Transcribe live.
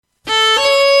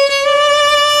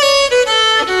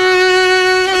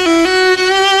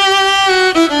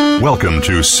Welcome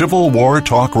to Civil War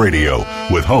Talk Radio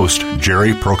with host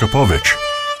Jerry Prokopowicz.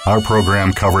 Our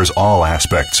program covers all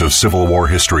aspects of Civil War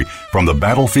history, from the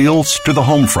battlefields to the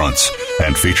home fronts,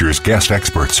 and features guest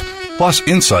experts, plus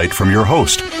insight from your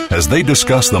host as they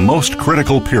discuss the most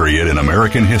critical period in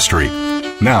American history.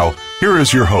 Now, here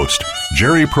is your host,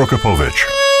 Jerry Prokopowicz.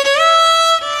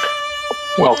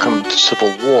 Welcome to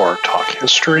Civil War Talk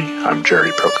History. I'm Jerry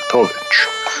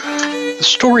Prokopowicz. The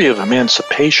story of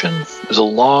emancipation is a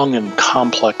long and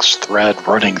complex thread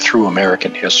running through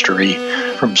American history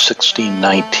from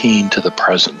 1619 to the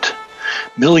present.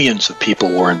 Millions of people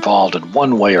were involved in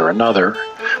one way or another,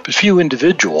 but few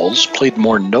individuals played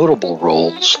more notable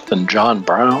roles than John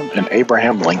Brown and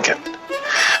Abraham Lincoln.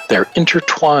 Their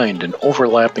intertwined and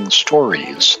overlapping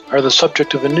stories are the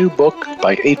subject of a new book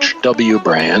by H.W.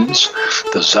 Brands,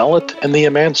 The Zealot and the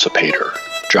Emancipator,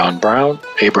 John Brown,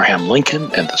 Abraham Lincoln,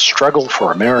 and the Struggle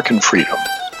for American Freedom.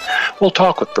 We'll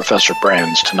talk with Professor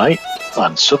Brands tonight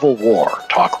on Civil War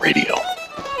Talk Radio.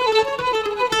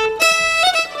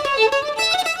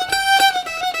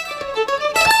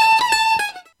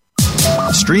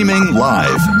 Streaming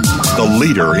live, the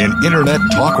leader in Internet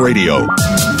talk radio,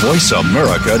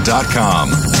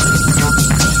 VoiceAmerica.com.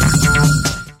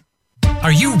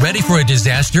 Are you ready for a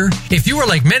disaster? If you are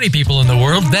like many people in the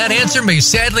world, that answer may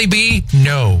sadly be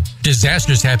no.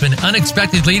 Disasters happen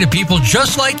unexpectedly to people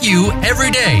just like you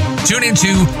every day. Tune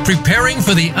into Preparing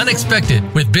for the Unexpected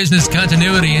with business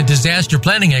continuity and disaster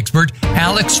planning expert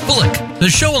Alex Fullick. The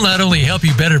show will not only help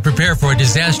you better prepare for a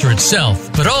disaster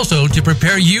itself, but also to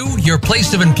prepare you, your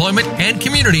place of employment, and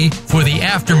community for the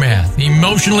aftermath,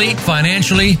 emotionally,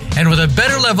 financially, and with a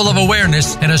better level of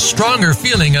awareness and a stronger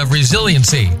feeling of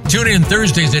resiliency. Tune in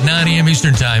Thursdays at 9 a.m.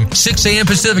 Eastern Time, 6 a.m.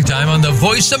 Pacific Time on the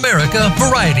Voice America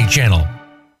Variety Channel.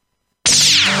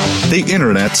 The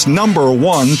Internet's number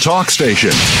one talk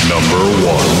station.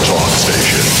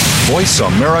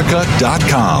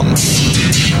 VoiceAmerica.com.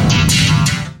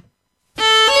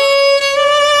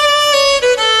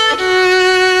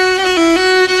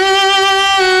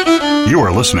 You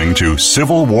are listening to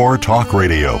Civil War Talk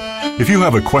Radio. If you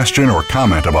have a question or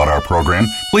comment about our program,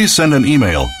 please send an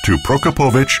email to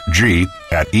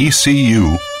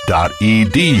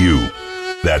prokopowiczg@ecu.edu.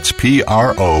 That's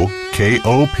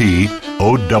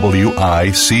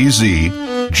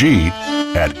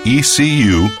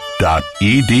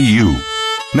PROKOPOWICZG@ecu.edu.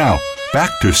 Now,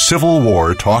 back to Civil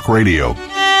War Talk Radio.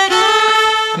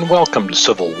 And welcome to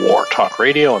Civil War Talk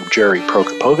Radio. I'm Jerry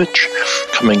Prokopowicz,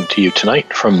 coming to you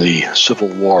tonight from the Civil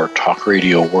War Talk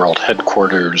Radio World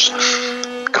Headquarters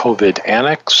COVID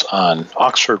Annex on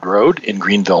Oxford Road in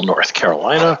Greenville, North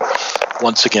Carolina.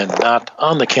 Once again, not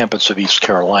on the campus of East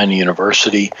Carolina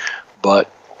University, but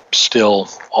still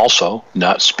also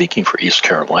not speaking for East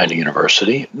Carolina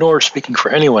University, nor speaking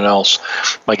for anyone else.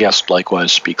 My guest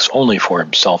likewise speaks only for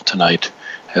himself tonight,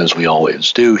 as we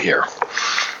always do here.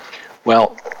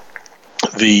 Well,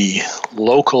 the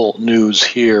local news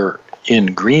here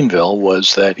in Greenville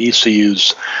was that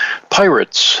ECU's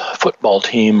Pirates football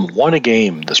team won a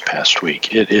game this past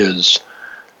week. It is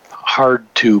hard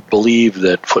to believe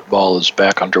that football is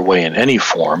back underway in any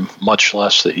form, much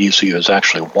less that ECU has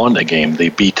actually won a game. They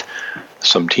beat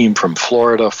some team from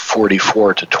Florida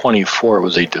 44-24. It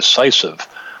was a decisive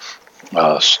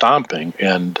stomping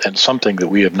and something that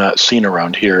we have not seen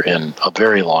around here in a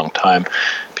very long time.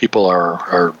 People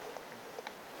are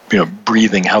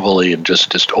breathing heavily and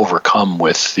just overcome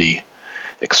with the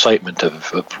excitement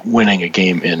of winning a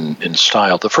game in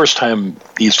style. The first time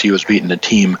ECU has beaten a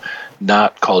team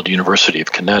not called University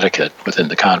of Connecticut within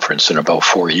the conference in about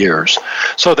 4 years.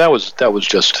 So that was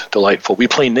just delightful. We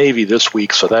play Navy this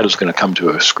week, so that is going to come to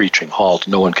a screeching halt.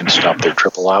 No one can stop their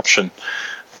triple option,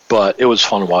 but it was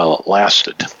fun while it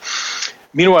lasted.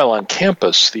 Meanwhile, on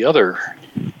campus, the other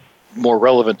more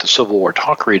relevant to Civil War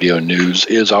Talk Radio news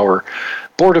is our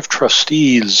Board of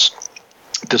Trustees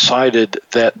decided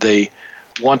that they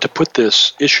want to put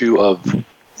this issue of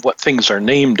what things are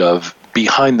named of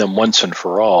behind them once and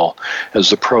for all. As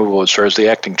the provost, or as the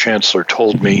acting chancellor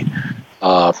told me,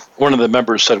 one of the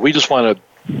members said, we just want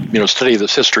to study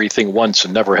this history thing once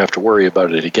and never have to worry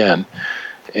about it again.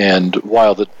 And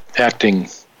while the acting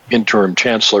interim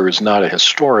chancellor is not a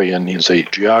historian, he's a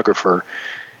geographer,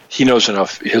 he knows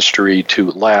enough history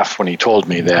to laugh when he told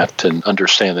me that and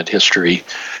understand that history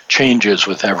changes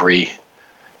with every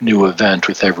new event,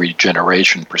 with every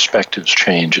generation. Perspectives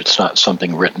change. It's not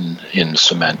something written in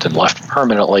cement and left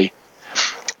permanently.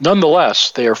 Nonetheless,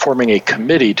 they are forming a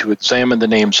committee to examine the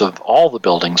names of all the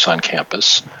buildings on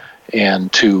campus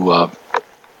and to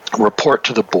report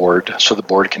to the board so the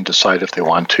board can decide if they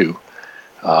want to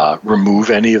remove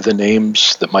any of the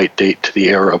names that might date to the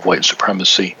era of white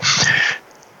supremacy.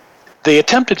 They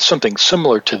attempted something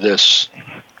similar to this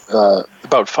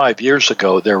about 5 years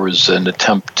ago. There was an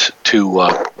attempt to,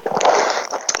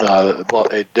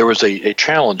 there was a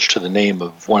challenge to the name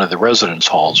of one of the residence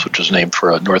halls, which was named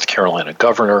for a North Carolina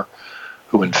governor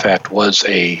who in fact was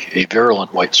a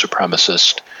virulent white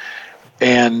supremacist.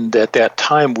 And at that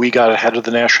time, we got ahead of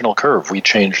the national curve. We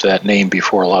changed that name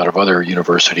before a lot of other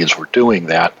universities were doing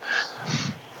that.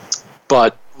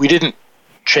 But we didn't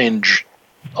change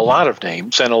a lot of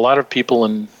names, and a lot of people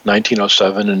in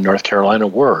 1907 in North Carolina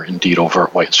were indeed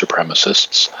overt white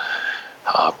supremacists.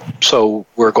 So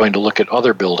we're going to look at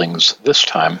other buildings this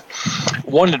time.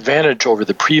 One advantage over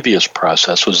the previous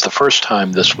process was the first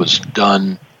time this was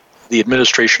done, the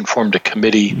administration formed a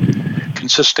committee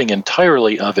consisting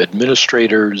entirely of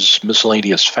administrators,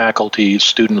 miscellaneous faculty,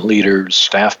 student leaders,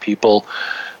 staff people.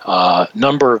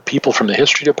 Number of people from the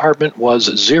history department was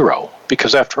 0,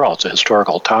 because after all, it's a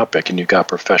historical topic and you've got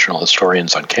professional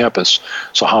historians on campus.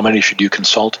 So how many should you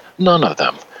consult? None of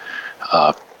them.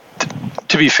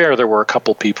 To be fair, there were a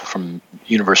couple people from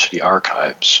university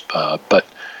archives, but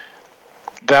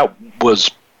that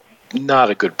was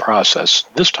not a good process.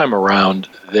 This time around,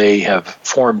 they have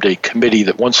formed a committee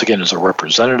that once again is a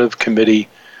representative committee,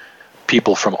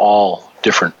 people from all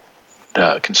different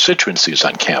constituencies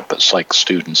on campus, like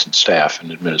students and staff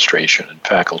and administration and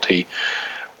faculty.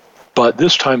 But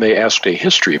this time they asked a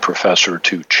history professor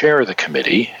to chair the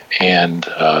committee, and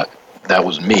that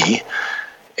was me.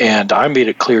 And I made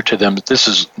it clear to them that this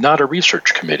is not a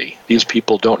research committee. These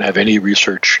people don't have any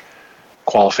research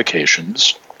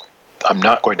qualifications. I'm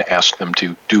not going to ask them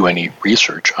to do any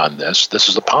research on this. This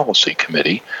is a policy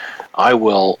committee. I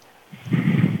will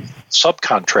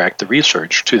subcontract the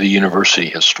research to the university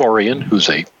historian, who's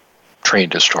a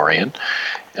trained historian,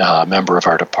 member of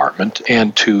our department,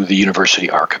 and to the university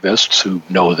archivists who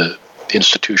know the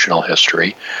institutional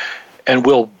history. And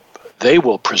they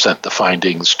will present the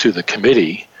findings to the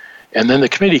committee, and then the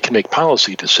committee can make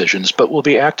policy decisions, but we'll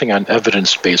be acting on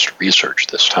evidence-based research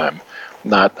this time,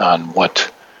 not on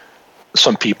what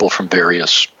some people from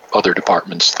various other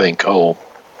departments think, oh,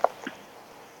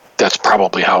 that's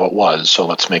probably how it was, so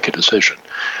let's make a decision.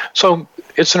 So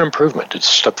it's an improvement. It's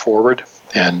a step forward,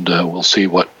 and we'll see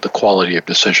what the quality of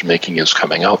decision-making is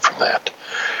coming out from that.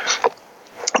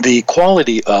 The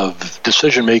quality of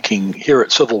decision-making here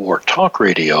at Civil War Talk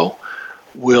Radio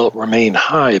will remain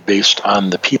high based on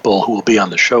the people who will be on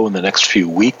the show in the next few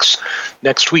weeks.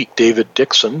 Next week, David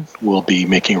Dixon will be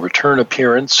making a return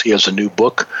appearance. He has a new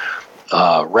book,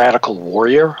 Radical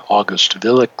Warrior, August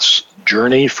Willich's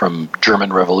Journey from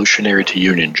German Revolutionary to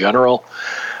Union General.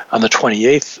 On the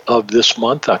 28th of this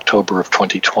month, October of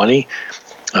 2020,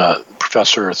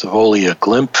 Professor Thavolia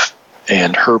Glimpf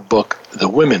and her book, The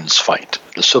Women's Fight,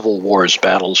 The Civil War's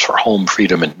Battles for Home,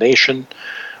 Freedom, and Nation,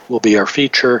 will be our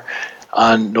feature.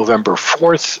 On November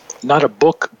 4th, not a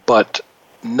book, but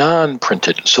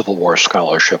non-printed Civil War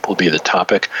scholarship will be the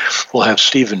topic. We'll have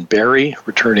Stephen Barry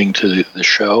returning to the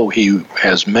show. He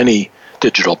has many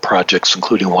digital projects,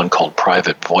 including one called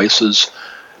Private Voices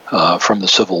from the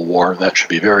Civil War. That should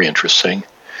be very interesting.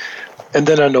 And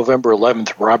then on November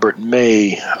 11th, Robert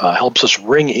May helps us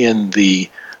ring in the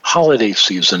holiday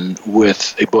season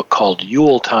with a book called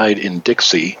Yuletide in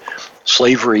Dixie,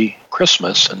 Slavery,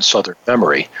 Christmas, and Southern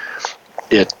Memory.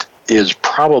 It is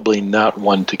probably not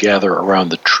one to gather around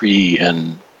the tree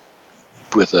and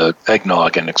with a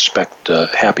eggnog and expect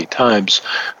happy times,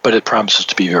 but it promises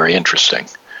to be very interesting.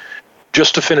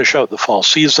 Just to finish out the fall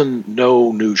season,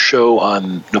 no new show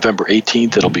on November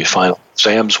 18th. It'll be final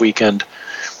exams weekend.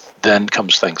 Then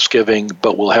comes Thanksgiving,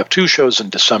 but we'll have 2 shows in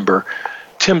December.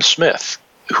 Tim Smith,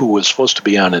 who was supposed to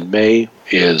be on in May,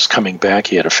 is coming back.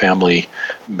 He had a family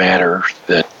matter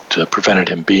that prevented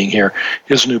him being here.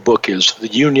 His new book is The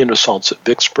Union Assaults at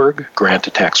Vicksburg, Grant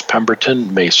Attacks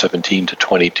Pemberton, May 17 to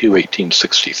 22,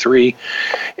 1863.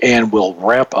 And we'll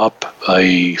wrap up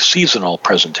a seasonal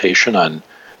presentation on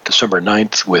December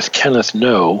 9th with Kenneth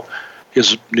Noe.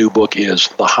 His new book is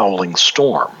The Howling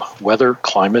Storm, Weather,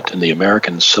 Climate, and the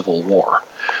American Civil War.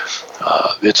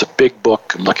 It's a big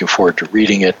book. I'm looking forward to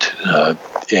reading it.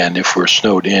 And if we're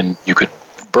snowed in, you could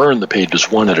burn the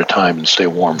pages one at a time and stay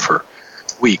warm for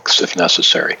weeks if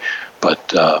necessary.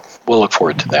 But we'll look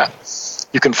forward to that.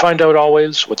 You can find out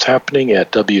always what's happening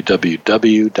at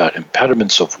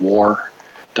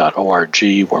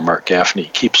www.impedimentsofwar.org, where Mark Gaffney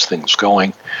keeps things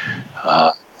going.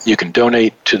 You can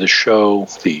donate to the show.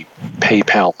 The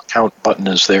PayPal account button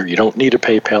is there. You don't need a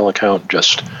PayPal account.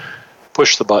 Just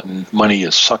push the button. Money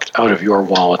is sucked out of your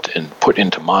wallet and put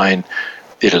into mine.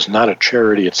 It is not a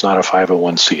charity. It's not a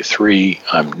 501c3.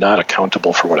 I'm not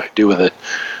accountable for what I do with it.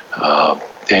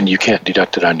 And you can't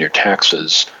deduct it on your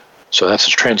taxes. So that's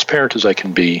as transparent as I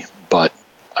can be. But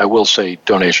I will say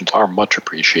donations are much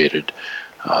appreciated,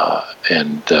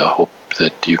 and hope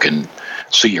that you can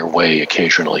see your way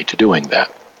occasionally to doing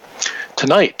that.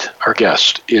 Tonight, our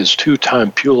guest is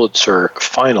two-time Pulitzer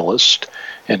finalist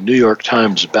and New York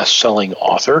Times best-selling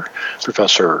author,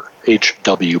 Professor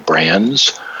H.W.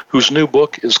 Brands, whose new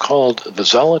book is called The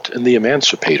Zealot and the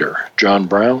Emancipator, John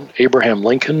Brown, Abraham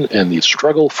Lincoln, and the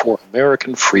Struggle for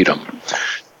American Freedom.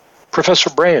 Professor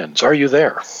Brands, are you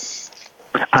there?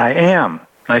 I am.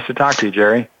 Nice to talk to you,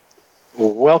 Jerry.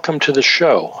 Well, welcome to the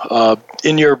show.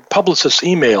 In your publicist's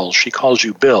email, she calls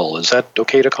you Bill. Is that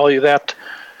okay to call you that?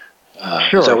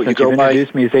 Sure. Is that what Since you go you've by?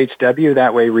 introduced me as HW,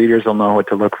 that way readers will know what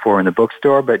to look for in the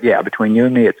bookstore. But yeah, between you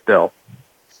and me, it's Bill.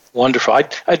 Wonderful.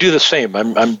 I do the same.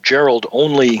 I'm Gerald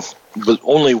only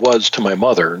was to my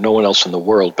mother, no one else in the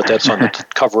world, but that's on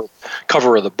the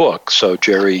cover of the book, so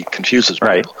Jerry confuses people.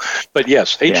 Right. But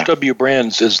yes, H.W.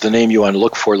 Brands is the name you want to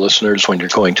look for, listeners, when you're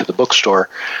going to the bookstore.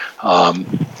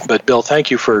 But Bill, thank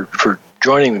you for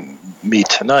joining me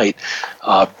tonight.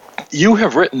 You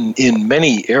have written in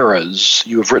many eras.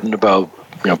 You have written about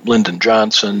Lyndon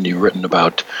Johnson. You've written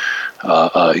about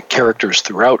characters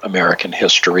throughout American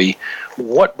history.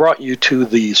 What brought you to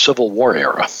the Civil War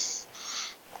era?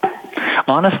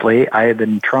 Honestly, I had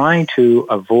been trying to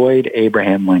avoid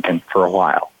Abraham Lincoln for a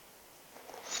while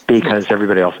because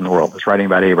everybody else in the world was writing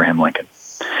about Abraham Lincoln.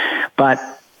 But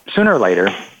sooner or later,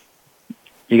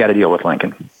 you got to deal with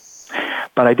Lincoln.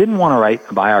 But I didn't want to write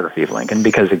a biography of Lincoln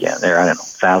because, again, there are,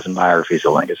 1,000 biographies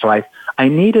of Lincoln. So I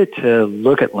needed to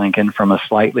look at Lincoln from a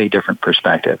slightly different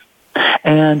perspective.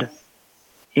 And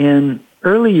in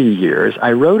earlier years,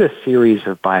 I wrote a series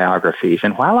of biographies.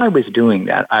 And while I was doing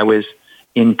that, I was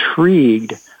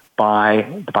intrigued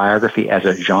by the biography as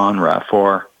a genre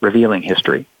for revealing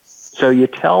history. So you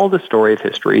tell the story of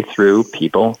history through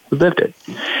people who lived it.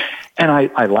 And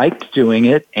I liked doing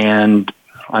it, and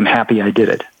I'm happy I did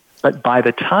it. But by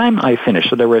the time I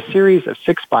finished, so there were a series of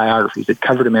 6 biographies that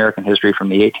covered American history from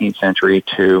the 18th century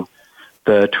to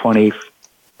the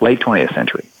late 20th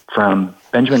century, from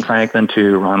Benjamin Franklin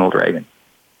to Ronald Reagan.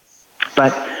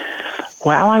 But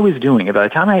while I was doing it, by the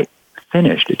time I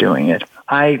finished doing it,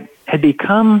 I had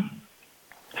become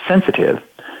sensitive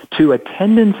to a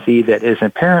tendency that is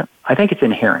apparent, I think it's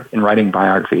inherent in writing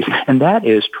biographies, and that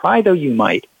is, try though you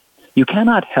might, you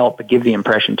cannot help but give the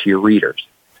impression to your readers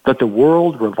that the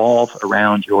world revolves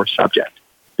around your subject,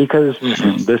 because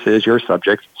this is your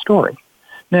subject's story.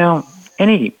 Now,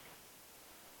 any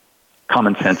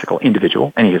commonsensical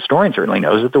individual, any historian certainly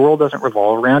knows that the world doesn't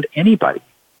revolve around anybody,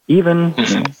 even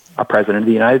a president of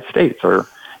the United States, or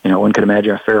one could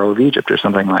imagine a pharaoh of Egypt or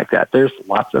something like that. There's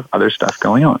lots of other stuff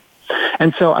going on.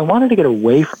 And so I wanted to get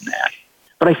away from that,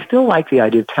 but I still like the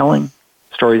idea of telling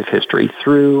stories of history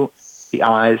through the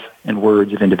eyes and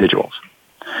words of individuals.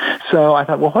 So I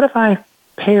thought, well, what if I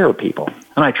pair people?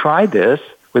 And I tried this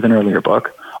with an earlier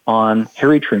book on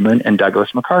Harry Truman and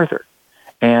Douglas MacArthur,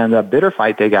 and the bitter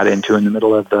fight they got into in the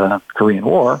middle of the Korean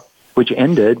War, which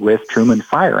ended with Truman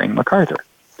firing MacArthur.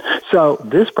 So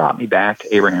this brought me back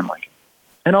to Abraham Lincoln,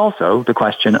 and also the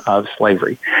question of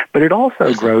slavery. But it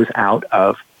also grows out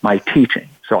of my teaching.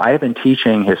 So I have been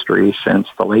teaching history since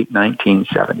the late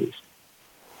 1970s.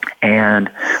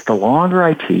 And the longer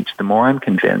I teach, the more I'm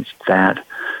convinced that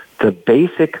the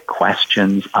basic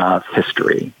questions of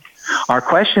history are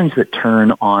questions that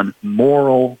turn on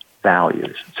moral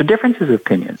values. So differences of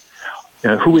opinion.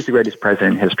 Who was the greatest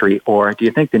president in history, or do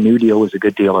you think the New Deal was a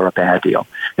good deal or a bad deal?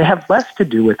 They have less to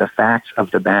do with the facts of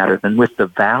the matter than with the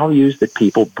values that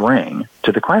people bring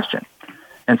to the question.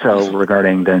 And so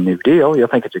regarding the New Deal, you'll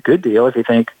think it's a good deal if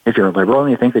you're a liberal and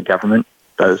you think the government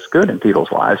does good in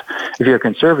people's lives. If you're a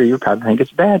conservative, you probably think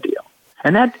it's a bad deal.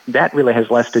 And that really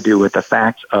has less to do with the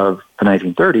facts of the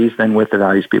 1930s than with the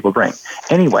values people bring.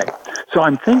 Anyway, so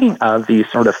I'm thinking of these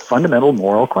sort of fundamental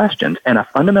moral questions. And a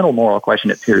fundamental moral question,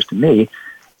 it appears to me,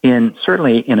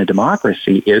 certainly in a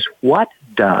democracy, is what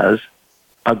does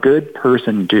a good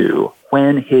person do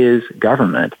when his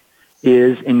government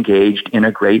is engaged in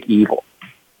a great evil?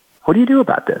 What do you do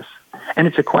about this? And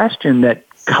it's a question that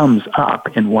comes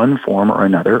up in one form or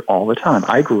another all the time.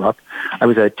 I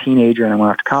was a teenager and I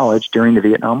went off to college during the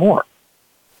Vietnam War.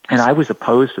 And I was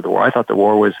opposed to the war. I thought the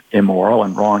war was immoral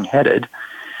and wrong-headed.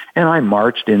 And I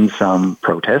marched in some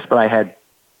protest, but I had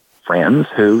friends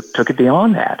who took it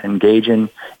beyond that, engage in,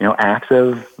 acts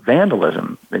of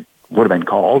vandalism. It would have been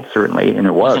called, certainly, and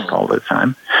it was called at the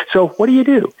time. So what do you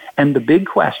do? And the big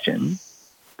question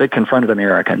that confronted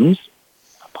Americans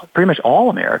pretty much all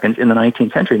Americans in the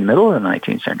 19th century, in the middle of the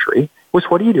 19th century, was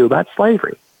what do you do about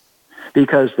slavery?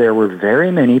 Because there were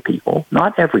very many people,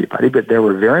 not everybody, but there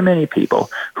were very many people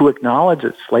who acknowledged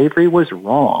that slavery was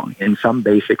wrong in some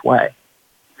basic way.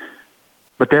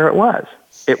 But there it was.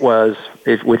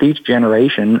 With each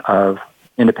generation of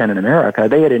independent America,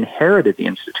 they had inherited the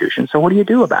institution, so what do you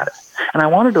do about it? And I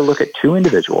wanted to look at two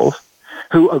individuals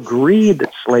who agreed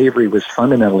that slavery was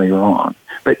fundamentally wrong,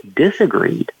 but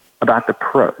disagreed about the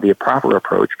proper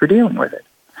approach for dealing with it.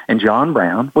 And John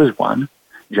Brown was one.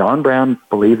 John Brown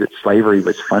believed that slavery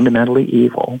was fundamentally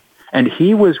evil, and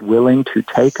he was willing to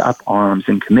take up arms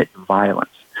and commit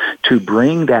violence to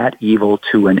bring that evil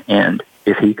to an end,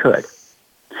 if he could.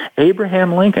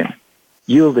 Abraham Lincoln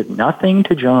yielded nothing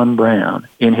to John Brown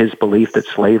in his belief that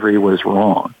slavery was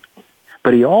wrong,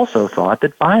 but he also thought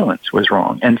that violence was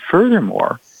wrong. And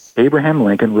furthermore, Abraham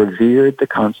Lincoln revered the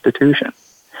Constitution.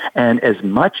 And as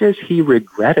much as he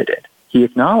regretted it, he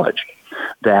acknowledged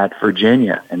that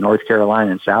Virginia and North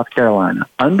Carolina and South Carolina,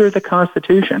 under the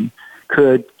Constitution,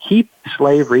 could keep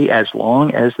slavery as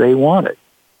long as they wanted.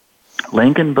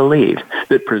 Lincoln believed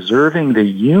that preserving the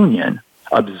Union,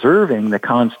 observing the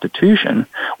Constitution,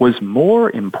 was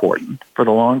more important for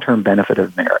the long-term benefit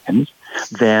of Americans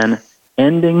than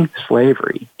ending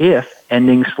slavery, if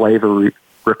ending slavery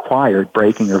required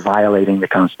breaking or violating the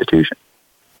Constitution.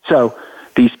 So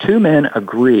these two men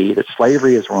agree that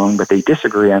slavery is wrong, but they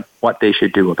disagree on what they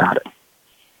should do about it.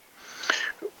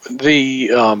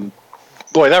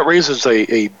 That raises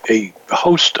a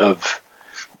host of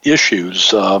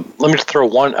issues. Let me throw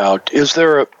one out. Is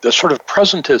there a sort of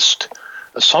presentist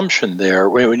assumption there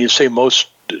when you say most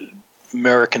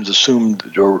Americans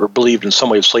assumed or believed in some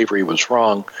way slavery was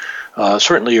wrong?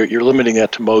 Certainly you're limiting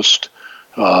that to most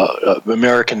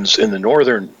Americans in the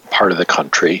northern part of the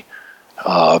country.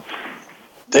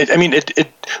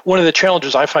 One of the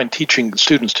challenges I find teaching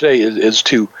students today is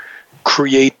to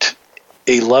create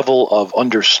a level of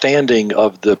understanding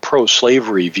of the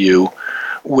pro-slavery view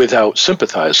without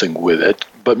sympathizing with it,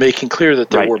 but making clear that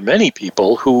there were many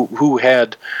people who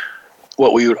had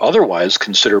what we would otherwise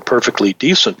consider perfectly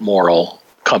decent moral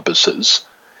compasses,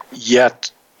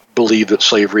 yet believe that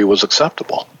slavery was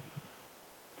acceptable.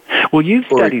 Well, you've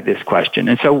studied this question,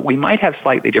 and so we might have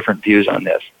slightly different views on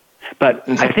this. But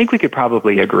I think we could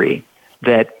probably agree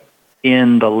that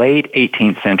in the late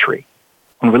 18th century,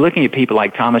 when we're looking at people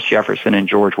like Thomas Jefferson and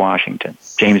George Washington,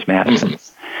 James Madison,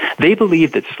 they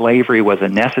believed that slavery was a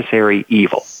necessary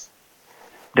evil.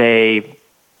 They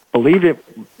believed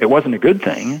it wasn't a good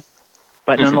thing,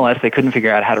 but nonetheless they couldn't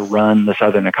figure out how to run the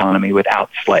Southern economy without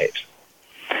slaves.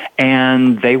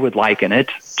 And they would liken it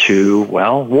to,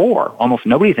 war. Almost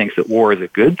nobody thinks that war is a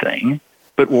good thing,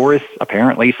 but war is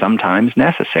apparently sometimes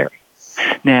necessary.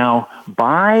 Now,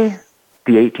 by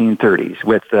the 1830s,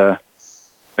 with the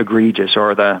egregious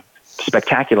or the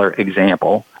spectacular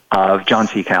example of John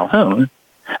C. Calhoun,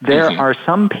 there are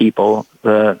some people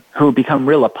who become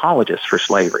real apologists for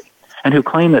slavery and who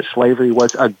claim that slavery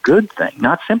was a good thing,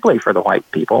 not simply for the white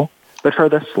people, but for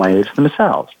the slaves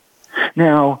themselves.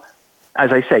 Now,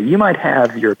 as I say, you might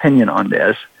have your opinion on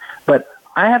this, but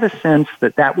I have a sense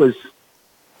that was,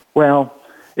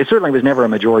 it certainly was never a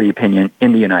majority opinion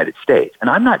in the United States, and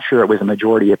I'm not sure it was a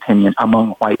majority opinion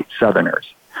among white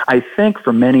Southerners. I think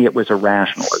for many it was a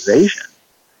rationalization,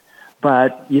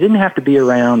 but you didn't have to be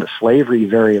around slavery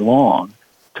very long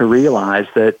to realize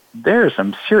that there are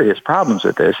some serious problems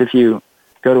with this. If you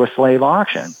go to a slave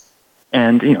auction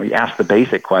and you ask the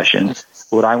basic question,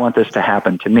 would I want this to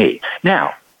happen to me?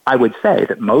 Now, I would say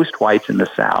that most whites in the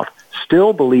South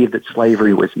still believed that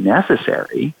slavery was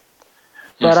necessary,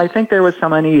 but I think there was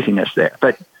some uneasiness there.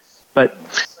 But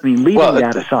leaving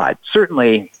that aside,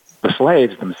 certainly the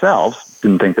slaves themselves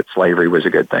didn't think that slavery was a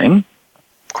good thing.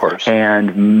 Of course.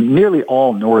 And nearly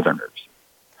all Northerners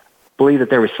believed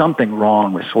that there was something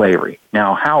wrong with slavery.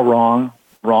 Now, how wrong?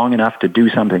 Wrong enough to do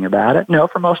something about it? No,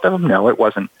 for most of them, no, it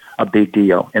wasn't a big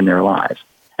deal in their lives.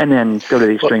 And then go to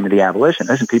the extreme of the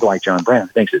abolitionists and people like John Brown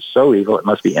who thinks it's so evil it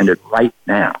must be ended right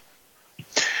now.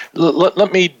 We're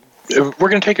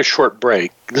going to take a short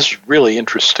break. This is really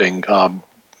interesting,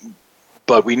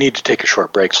 but we need to take a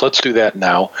short break. So let's do that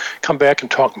now. Come back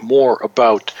and talk more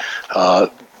about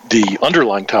the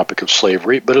underlying topic of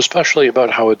slavery, but especially about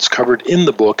how it's covered in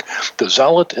the book, The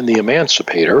Zealot and the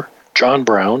Emancipator, John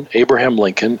Brown, Abraham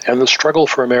Lincoln, and the Struggle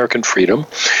for American Freedom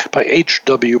by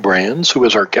H.W. Brands, who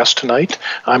is our guest tonight.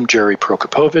 I'm Jerry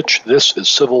Prokopowicz. This is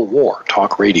Civil War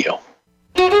Talk Radio.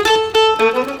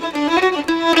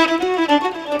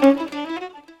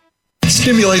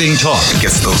 Stimulating talk. It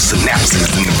gets those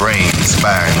synapses in the brain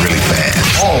firing really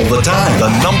fast. All the time. The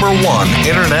 #1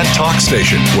 Internet talk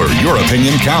station where your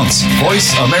opinion counts.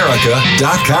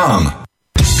 VoiceAmerica.com.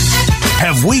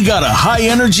 Have we got a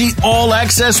high-energy,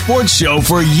 all-access sports show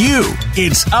for you?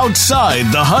 It's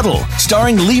Outside the Huddle,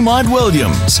 starring Lemont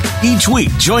Williams. Each week,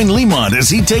 join Lemont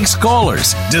as he takes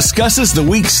callers, discusses the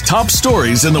week's top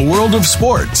stories in the world of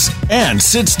sports, and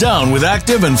sits down with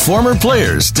active and former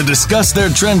players to discuss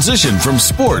their transition from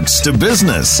sports to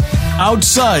business.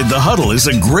 Outside the Huddle is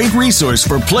a great resource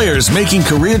for players making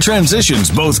career transitions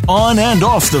both on and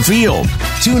off the field.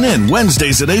 Tune in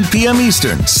Wednesdays at 8 p.m.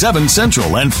 Eastern, 7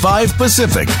 Central, and 5 Pacific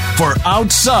for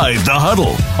Outside the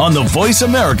Huddle on the Voice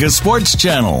America Sports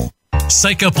Channel.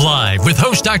 Psych Up Live with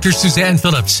host Dr. Suzanne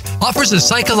Phillips offers a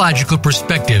psychological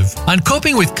perspective on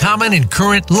coping with common and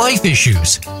current life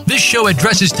issues. This show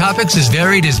addresses topics as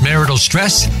varied as marital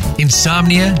stress,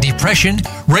 insomnia, depression,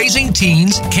 raising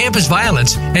teens, campus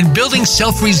violence, and building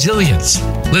self-resilience.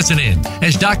 Listen in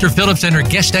as Dr. Phillips and her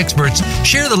guest experts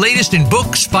share the latest in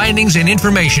books, findings, and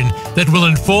information that will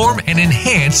inform and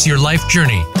enhance your life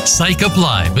journey. Psych Up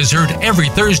Live is heard every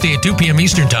Thursday at 2 p.m.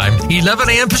 Eastern Time, 11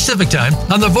 a.m. Pacific Time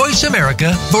on the Voice America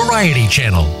Variety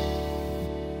Channel.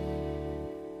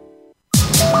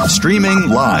 Streaming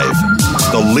live.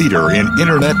 The leader in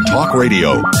Internet talk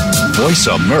radio.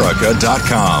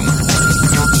 VoiceAmerica.com.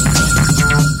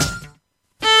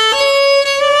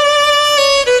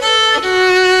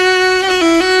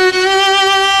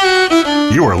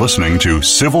 You are listening to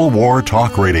Civil War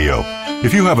Talk Radio.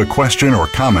 If you have a question or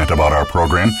comment about our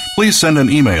program, please send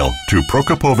an email to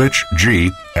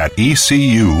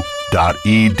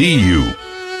prokopovic@ecu.edu.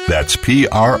 That's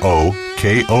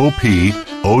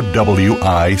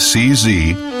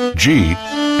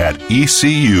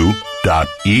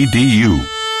PROKOPOWICG@ecu.edu.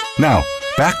 Now,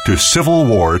 back to Civil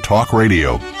War Talk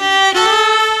Radio.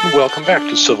 Welcome back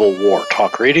to Civil War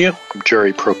Talk Radio. I'm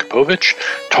Jerry Prokopowicz,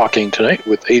 talking tonight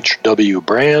with H.W.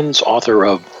 Brands, author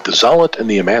of The Zealot and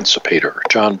the Emancipator,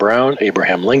 John Brown,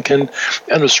 Abraham Lincoln,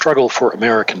 and the Struggle for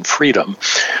American Freedom.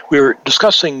 We were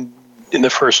discussing in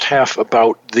the first half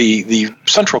about the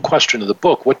central question of the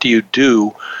book. What do you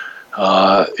do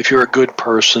if you're a good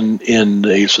person in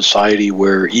a society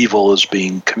where evil is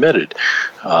being committed?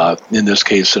 In this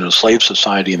case, in a slave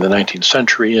society in the 19th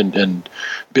century. And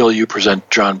Bill, you present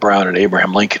John Brown and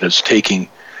Abraham Lincoln as taking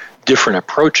different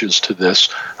approaches to this.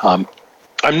 I'm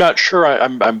not sure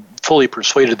I'm fully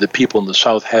persuaded that people in the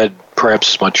South had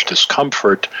perhaps as much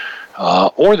discomfort,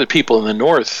 or that people in the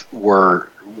North were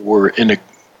in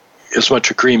as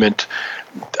much agreement.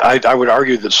 I would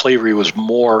argue that slavery was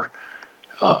more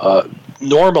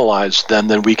normalized then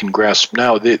than we can grasp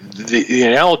now. The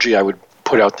analogy I would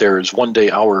put out there is one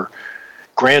day our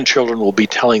grandchildren will be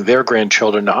telling their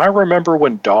grandchildren, I remember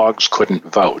when dogs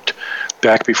couldn't vote,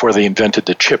 back before they invented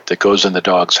the chip that goes in the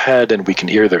dog's head, and we can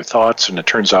hear their thoughts, and it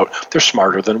turns out they're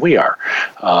smarter than we are,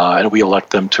 and we elect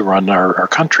them to run our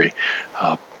country.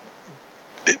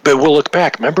 But we'll look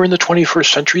back. Remember in the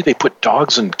 21st century, they put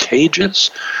dogs in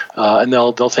cages, and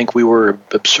they'll think we were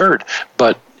absurd.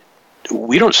 But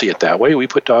we don't see it that way. We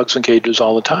put dogs in cages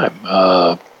all the time.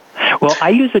 Well, I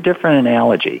use a different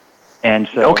analogy, and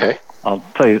so okay. I'll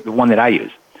tell you the one that I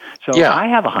use. So yeah. I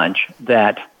have a hunch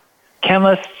that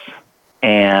chemists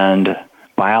and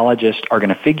biologists are going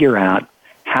to figure out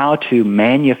how to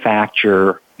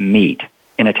manufacture meat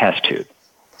in a test tube.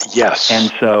 Yes.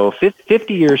 And so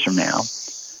 50 years from now,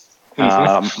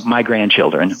 my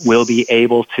grandchildren will be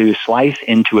able to slice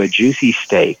into a juicy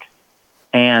steak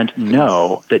and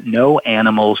know that no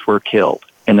animals were killed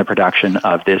in the production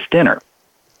of this dinner.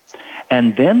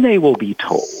 And then they will be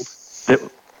told that,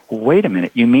 wait a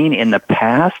minute, you mean in the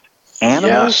past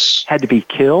animals had to be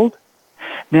killed?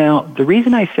 Now, the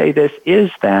reason I say this is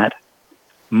that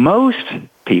most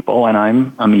people, and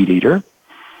I'm a meat eater,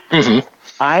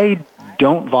 I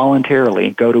don't voluntarily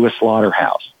go to a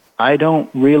slaughterhouse. I don't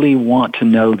really want to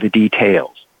know the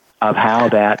details of how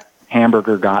that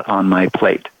hamburger got on my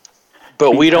plate.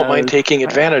 But we don't mind taking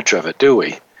advantage of it, do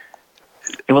we?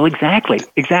 Well, exactly.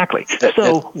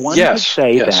 So one could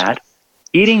say that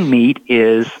eating meat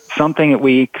is something that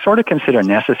we sort of consider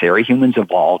necessary. Humans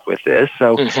evolved with this,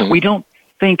 so we don't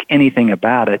think anything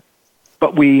about it,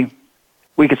 but we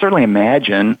could certainly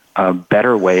imagine a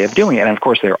better way of doing it. And, of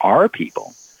course, there are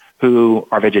people who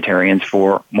are vegetarians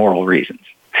for moral reasons.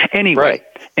 Anyway,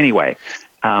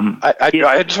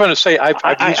 I just want to say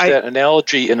I've used that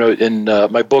analogy in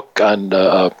my book on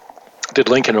Did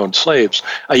Lincoln Own Slaves?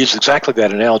 I use exactly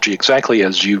that analogy, exactly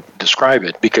as you describe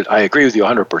it, because I agree with you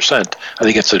 100%. I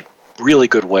think it's a really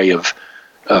good way of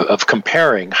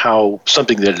comparing how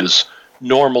something that is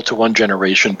normal to one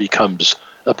generation becomes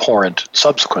abhorrent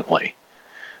subsequently.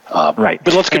 Right.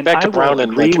 But let's get back to Brown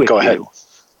and Lincoln. Go ahead.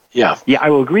 Yeah. Yeah, I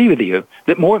will agree with you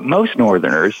that most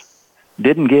Northerners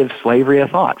didn't give slavery a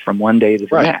thought from one day to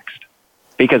the next.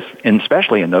 Because,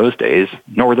 especially in those days,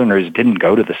 Northerners didn't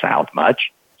go to the South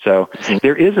much. So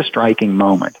there is a striking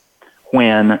moment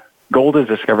when gold is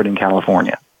discovered in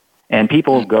California. And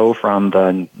people go from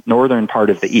the northern part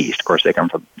of the East. Of course, they come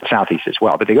from the Southeast as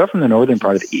well. But they go from the northern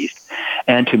part of the East.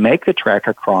 And to make the trek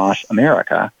across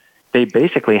America, they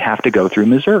basically have to go through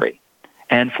Missouri.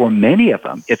 And for many of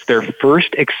them, it's their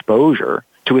first exposure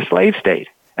to a slave state.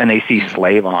 And they see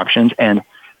slave auctions, and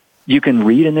you can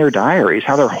read in their diaries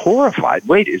how they're horrified.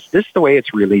 Wait, is this the way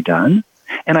it's really done?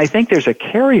 And I think there's a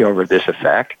carryover of this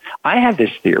effect. I have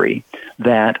this theory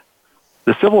that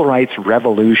the Civil Rights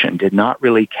Revolution did not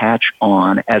really catch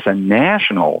on as a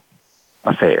national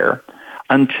affair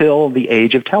until the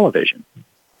age of television.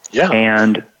 Yeah.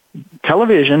 And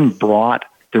television brought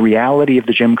the reality of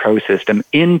the Jim Crow system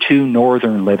into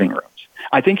Northern living rooms.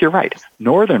 I think you're right.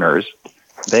 Northerners,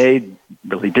 they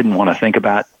really didn't want to think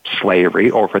about slavery,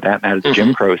 or for that matter, the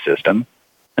Jim Crow system,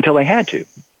 until they had to.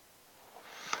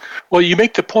 Well, you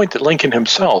make the point that Lincoln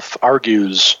himself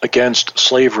argues against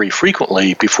slavery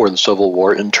frequently before the Civil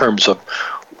War in terms of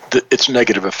its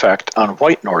negative effect on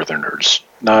white Northerners,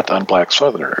 not on black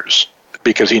Southerners,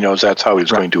 because he knows that's how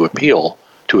he's going to appeal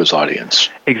to his audience.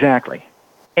 Exactly.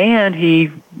 And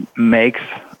he makes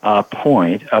a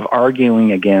point of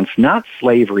arguing against not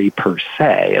slavery per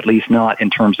se, at least not in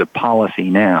terms of policy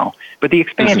now, but the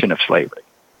expansion of slavery.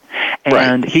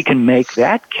 And he can make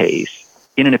that case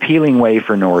in an appealing way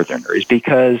for Northerners,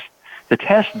 because the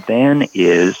test then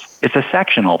is, it's a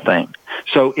sectional thing.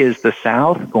 So is the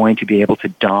South going to be able to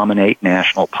dominate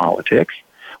national politics?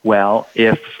 Well,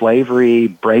 if slavery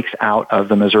breaks out of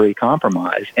the Missouri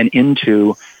Compromise and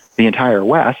into the entire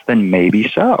West, then maybe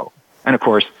so. And of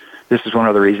course, this is one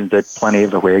of the reasons that plenty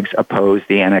of the Whigs opposed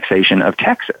the annexation of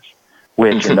Texas,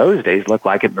 which in those days looked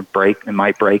like it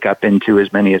might break up into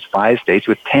as many as 5 states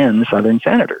with 10 Southern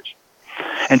senators.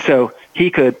 And so he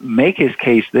could make his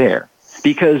case there,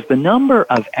 because the number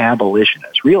of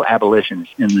abolitionists, real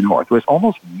abolitionists in the North, was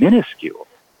almost minuscule.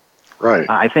 Right.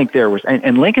 I think there was,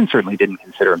 and Lincoln certainly didn't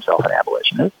consider himself an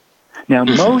abolitionist. Now,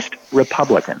 most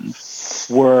Republicans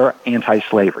were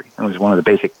anti-slavery. It was one of the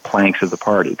basic planks of the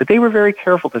party. But they were very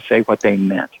careful to say what they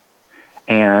meant.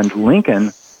 And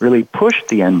Lincoln really pushed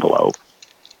the envelope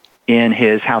in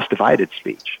his House Divided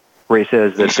speech, where he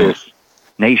says that this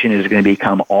nation is going to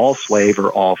become all slave or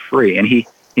all free. And he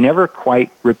never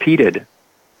quite repeated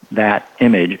that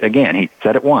image again. He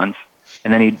said it once,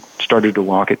 and then he started to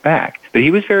walk it back. But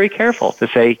he was very careful to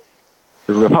say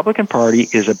the Republican Party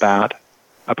is about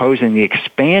opposing the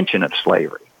expansion of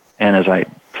slavery. And as I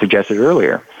suggested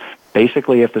earlier,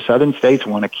 basically if the Southern states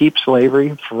want to keep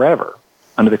slavery forever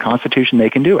under the Constitution, they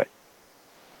can do it.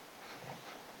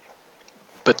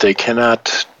 But they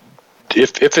cannot,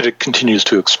 if it continues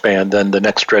to expand, then the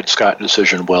next Dred Scott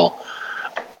decision will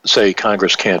say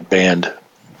Congress can't ban,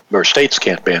 or states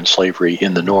can't ban slavery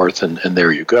in the North, and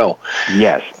there you go.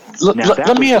 Yes. Now,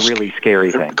 let me ask, a really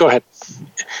scary thing. Go ahead.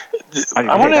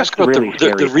 I want to ask about really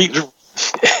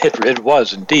it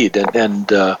was indeed,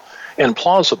 and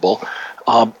plausible.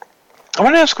 I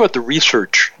want to ask about the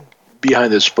research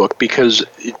behind this book, because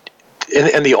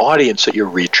and the audience that you're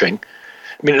reaching.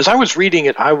 I mean, as I was reading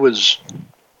it,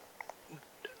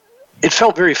 it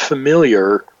felt very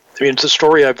familiar. I mean, it's a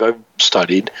story I've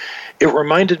studied. It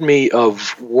reminded me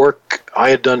of work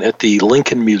I had done at the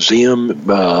Lincoln Museum,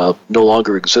 no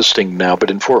longer existing now,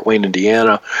 but in Fort Wayne,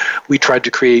 Indiana. We tried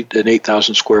to create an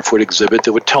 8,000 square foot exhibit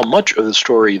that would tell much of the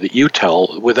story that you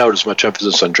tell, without as much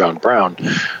emphasis on John Brown,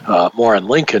 more on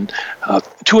Lincoln,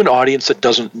 to an audience that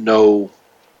doesn't know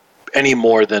any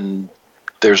more than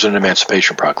there's an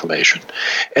Emancipation Proclamation.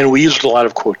 And we used a lot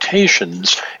of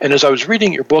quotations. And as I was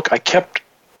reading your book, I kept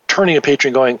turning a page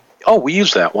and going, oh, we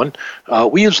use that one.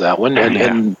 We use that one.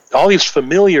 And all these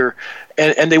familiar,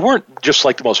 and they weren't just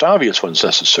like the most obvious ones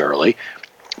necessarily,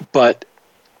 but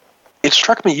it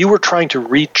struck me you were trying to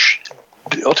reach,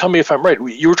 tell me if I'm right,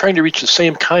 you were trying to reach the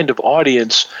same kind of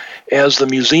audience as the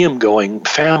museum-going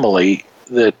family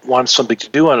that wants something to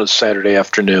do on a Saturday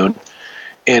afternoon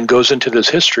and goes into this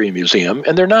history museum.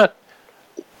 And they're not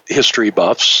history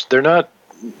buffs. They're not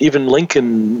even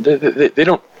Lincoln. They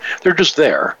don't, they're just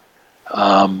there.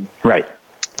 Right.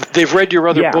 They've read your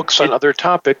other books on other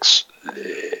topics,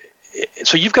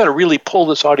 so you've got to really pull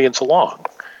this audience along.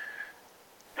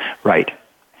 Right.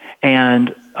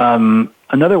 And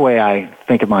another way I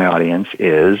think of my audience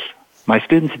is my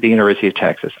students at the University of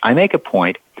Texas. I make a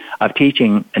point of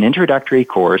teaching an introductory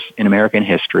course in American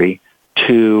history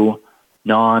to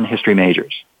non-history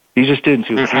majors. These are students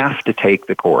who have to take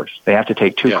the course. They have to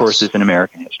take 2 courses in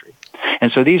American history.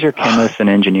 And so these are chemists and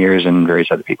engineers and various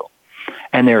other people.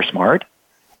 And they're smart,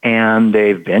 and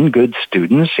they've been good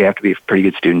students. You have to be a pretty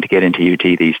good student to get into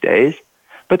UT these days.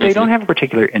 But they don't have a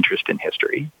particular interest in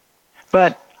history.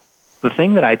 But the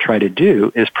thing that I try to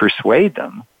do is persuade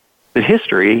them that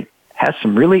history has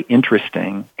some really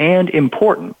interesting and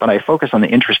important, but I focus on the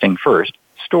interesting first,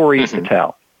 stories to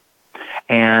tell.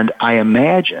 And I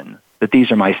imagine that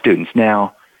these are my students.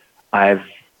 Now, I've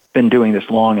been doing this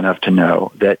long enough to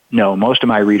know that, no, most of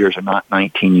my readers are not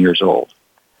 19 years old.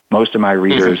 Most of my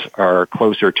readers are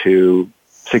closer to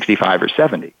 65 or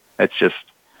 70. That's just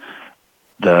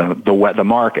the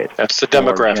market. That's the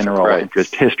demographic, general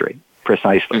interest history,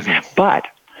 precisely.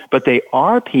 But they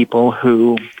are people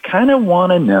who kind of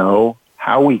want to know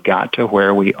how we got to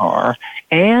where we are,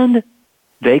 and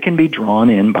they can be drawn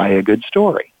in by a good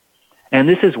story. And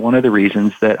this is one of the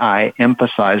reasons that I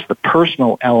emphasize the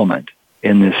personal element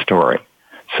in this story.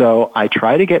 So I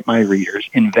try to get my readers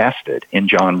invested in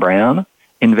John Brown,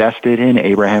 invested in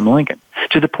Abraham Lincoln,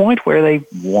 to the point where they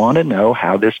want to know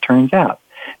how this turns out.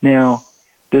 Now,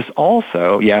 this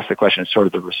also, you asked the question, sort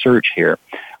of the research here.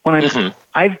 When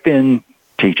I've been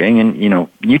teaching, and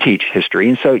you teach history,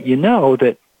 and so you know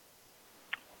that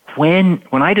when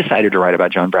I decided to write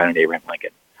about John Brown and Abraham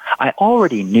Lincoln, I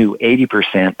already knew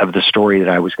 80% of the story that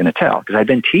I was going to tell, because I'd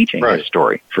been teaching this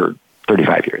story for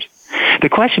 35 years. The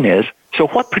question is, so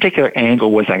what particular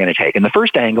angle was I going to take? And the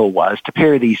first angle was to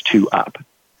pair these two up,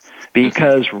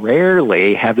 because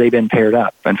rarely have they been paired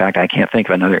up. In fact, I can't think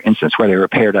of another instance where they were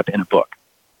paired up in a book.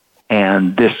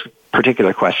 And this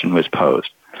particular question was posed.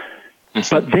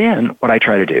 But then what I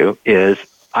try to do is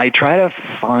I try to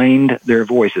find their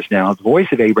voices. Now, the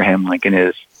voice of Abraham Lincoln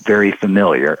is very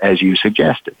familiar, as you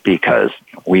suggested, because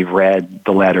we've read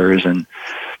the letters and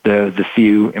the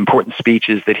few important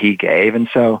speeches that he gave. And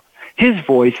so his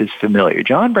voice is familiar.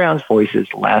 John Brown's voice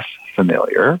is less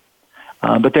familiar,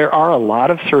 but there are a lot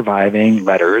of surviving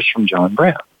letters from John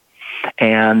Brown.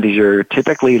 And these are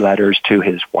typically letters to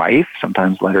his wife,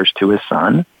 sometimes letters to his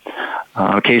son,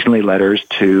 occasionally letters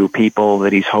to people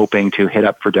that he's hoping to hit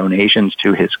up for donations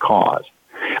to his cause.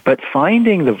 But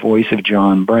finding the voice of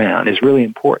John Brown is really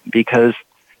important, because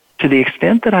to the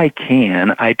extent that I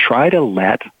can, I try to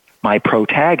let my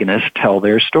protagonists tell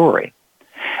their story.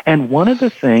 And one of the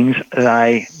things that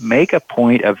I make a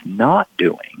point of not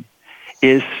doing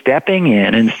is stepping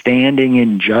in and standing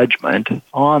in judgment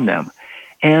on them.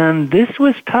 And this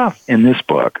was tough in this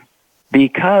book,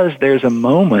 because there's a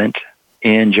moment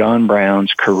in John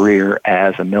Brown's career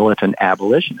as a militant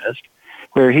abolitionist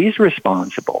where he's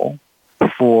responsible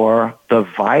for the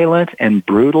violent and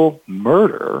brutal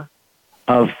murder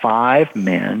of 5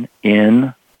 men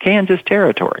in Kansas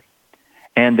Territory.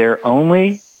 And their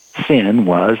only sin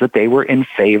was that they were in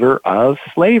favor of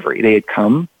slavery. They had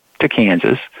come to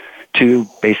Kansas to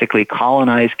basically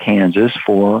colonize Kansas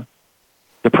for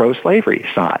the pro-slavery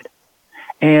side.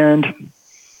 And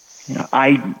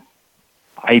I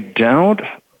don't,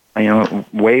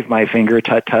 wave my finger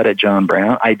tut-tut at John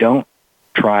Brown. I don't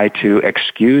try to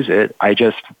excuse it.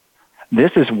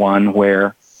 This is one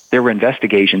where there were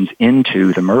investigations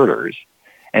into the murders.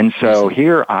 And so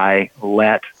here I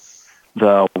let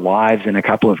the wives in a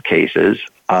couple of cases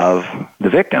of the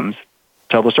victims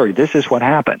tell the story. This is what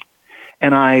happened.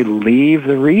 And I leave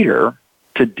the reader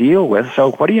to deal with,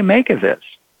 so what do you make of this?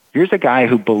 Here's a guy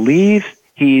who believes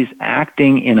he's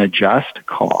acting in a just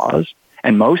cause,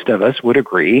 and most of us would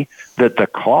agree that the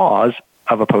cause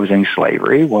of opposing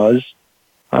slavery was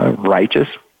a righteous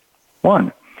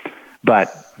one.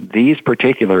 But these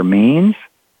particular means,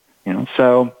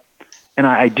 so, and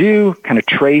I do kind of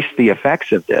trace the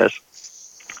effects of this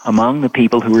among the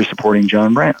people who were supporting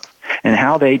John Brown, and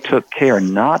how they took care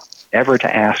not ever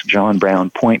to ask John Brown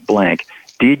point blank,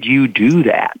 did you do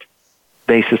that?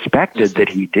 They suspected that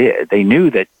he did. They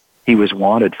knew that he was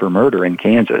wanted for murder in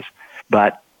Kansas,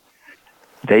 but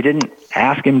they didn't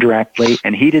ask him directly,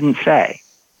 and he didn't say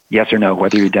yes or no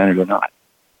whether he'd done it or not.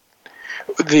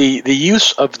 The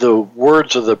use of the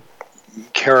words of the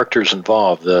characters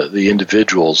involved, the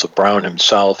individuals, of Brown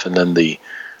himself, and then the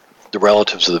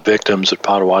relatives of the victims at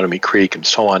Potawatomi Creek and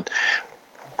so on,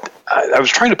 I was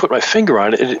trying to put my finger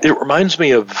on it. It reminds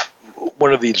me of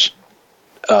one of these,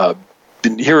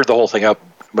 hear the whole thing up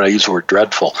when I use the word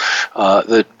dreadful,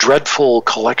 the dreadful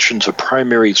collections of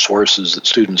primary sources that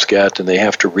students get, and they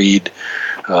have to read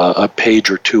a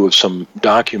page or two of some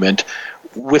document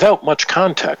without much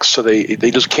context, so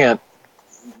they just can't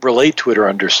relate to it or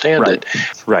understand it.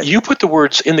 Right. You put the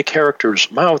words in the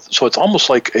character's mouth, so it's almost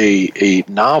like a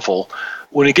novel.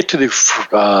 When you get to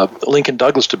the Lincoln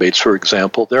Douglas debates, for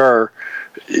example,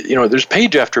 there's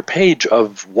page after page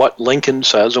of what Lincoln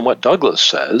says and what Douglas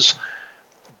says,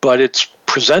 but it's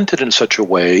presented in such a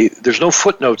way, there's no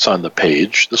footnotes on the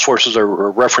page. The sources are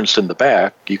referenced in the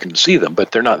back. You can see them,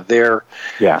 but they're not there.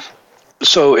 Yeah.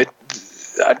 So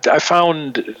I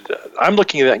found, I'm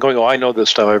looking at that and going, I know this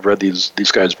stuff. I've read these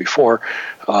guys before.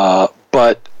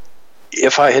 But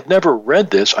if I had never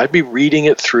read this, I'd be reading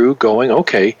it through going,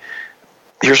 okay,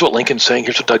 here's what Lincoln's saying,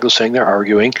 here's what Douglas is saying, they're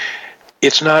arguing.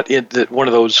 It's not in one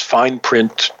of those fine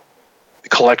print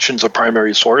collections of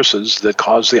primary sources that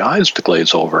cause the eyes to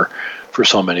glaze over for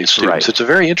so many students. Right. It's a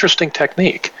very interesting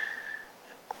technique.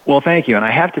 Well, thank you. And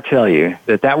I have to tell you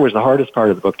that was the hardest part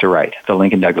of the book to write, the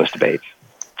Lincoln-Douglas debates,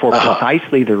 for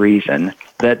precisely the reason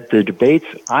that the debates,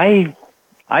 I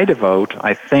devote,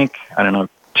 I think,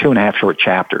 2.5 short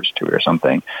chapters to it or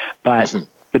something. But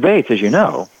debates, as you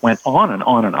know, went on and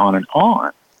on and on and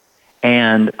on.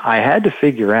 And I had to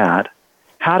figure out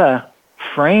how to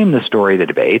frame the story of the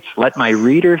debates, let my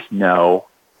readers know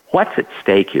what's at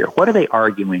stake here. What are they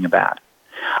arguing about?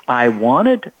 I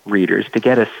wanted readers to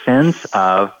get a sense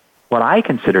of what I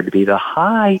consider to be the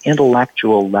high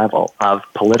intellectual level of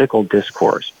political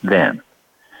discourse then.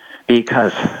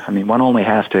 Because, one only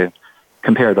has to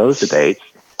compare those debates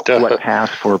to what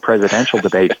passed for presidential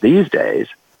debates these days.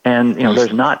 And,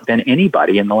 there's not been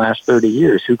anybody in the last 30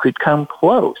 years who could come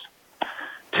close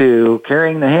to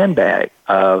carrying the handbag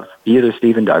of either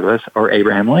Stephen Douglas or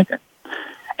Abraham Lincoln.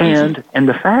 And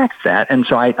the fact that, and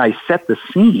so I set the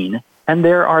scene, and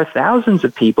there are thousands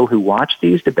of people who watch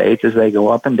these debates as they go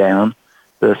up and down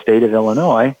the state of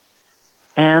Illinois,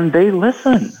 and they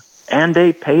listen, and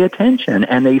they pay attention,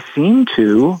 and they seem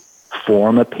to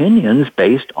form opinions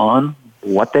based on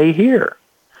what they hear.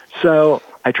 So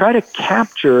I try to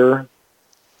capture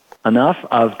enough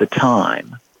of the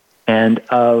time and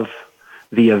of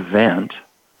the event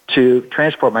to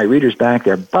transport my readers back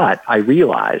there, but I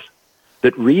realize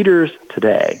that readers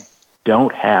today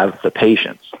don't have the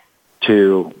patience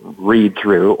to read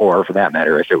through, or for that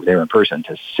matter, if they were in person,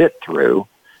 to sit through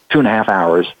 2.5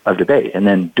 hours of debate and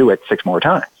then do it 6 more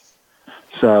times.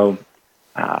 So,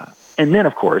 and then,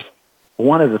 of course,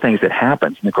 one of the things that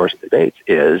happens in the course of debates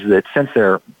is that since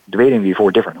they're debating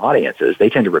before different audiences, they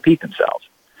tend to repeat themselves.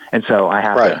 And so I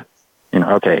have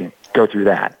to, go through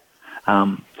that.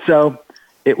 So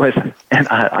it was, and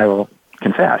I will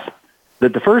confess,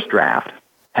 that the first draft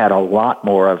had a lot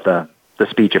more of the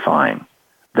speechifying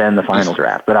than the final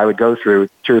draft. But I would go through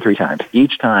 2 or 3 times.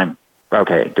 Each time,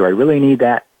 okay, do I really need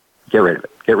that? Get rid of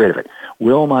it. Get rid of it.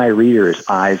 Will my readers'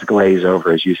 eyes glaze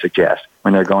over, as you suggest,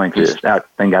 when they're going through this?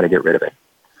 Then got to get rid of it.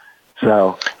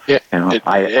 So,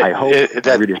 I hope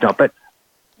my readers don't. But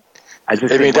I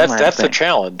just that's the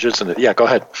challenge, isn't it? Yeah, go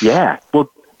ahead. Yeah. Well,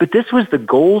 but this was the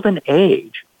golden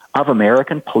age of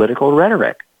American political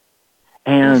rhetoric.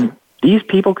 And these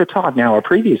people could talk. Now, a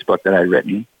previous book that I'd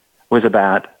written was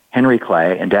about Henry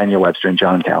Clay and Daniel Webster and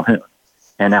John Calhoun.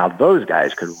 And now those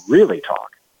guys could really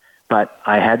talk. But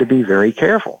I had to be very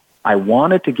careful. I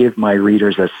wanted to give my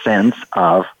readers a sense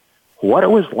of what it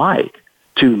was like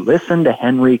to listen to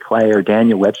Henry Clay or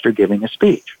Daniel Webster giving a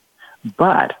speech.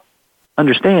 But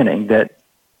understanding that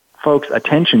folks'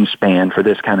 attention span for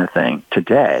this kind of thing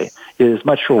today is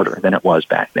much shorter than it was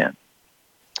back then.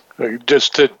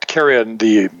 Just to carry on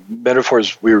the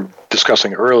metaphors we were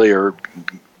discussing earlier,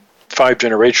 5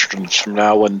 generations from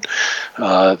now, when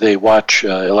they watch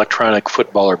electronic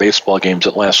football or baseball games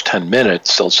that last 10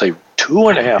 minutes, they'll say,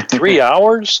 2.5, 3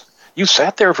 hours? You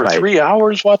sat there for 3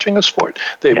 hours watching a sport?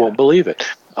 They won't believe it.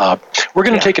 We're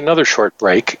going to take another short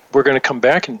break. We're going to come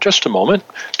back in just a moment,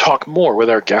 talk more with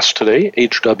our guest today,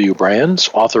 H.W. Brands,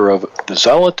 author of The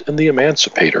Zealot and the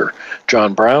Emancipator,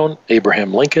 John Brown,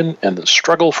 Abraham Lincoln, and the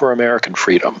Struggle for American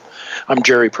Freedom. I'm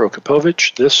Jerry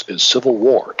Prokopowicz. This is Civil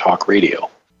War Talk Radio.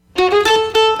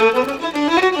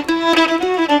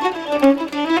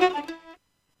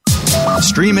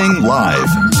 Streaming live,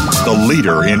 the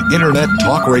leader in Internet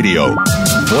Talk Radio,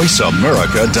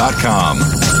 VoiceAmerica.com.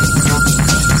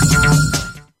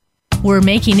 We're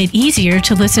making it easier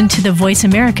to listen to the Voice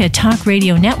America Talk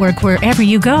Radio Network wherever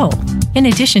you go. In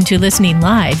addition to listening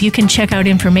live, you can check out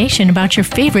information about your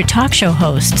favorite talk show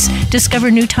hosts,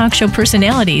 discover new talk show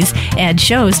personalities, add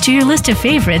shows to your list of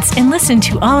favorites, and listen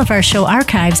to all of our show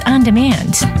archives on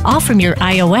demand, all from your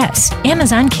iOS,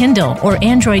 Amazon Kindle, or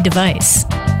Android device.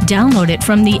 Download it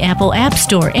from the Apple App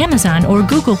Store, Amazon, or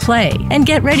Google Play, and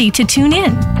get ready to tune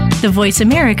in. The Voice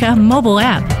America mobile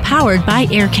app, powered by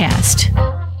Aircast.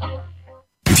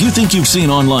 If If you think you've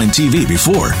seen online TV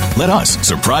before, let us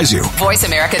surprise you.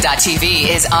 VoiceAmerica.tv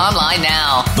is online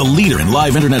now. The leader in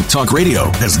live Internet talk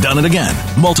radio has done it again.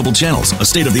 Multiple channels, a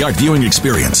state-of-the-art viewing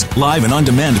experience, live and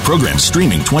on-demand programs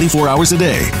streaming 24 hours a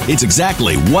day. It's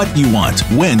exactly what you want,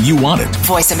 when you want it.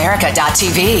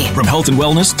 VoiceAmerica.tv. From health and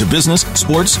wellness to business,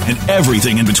 sports, and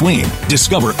everything in between.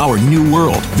 Discover our new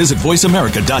world. Visit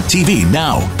VoiceAmerica.tv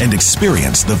now and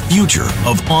experience the future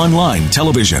of online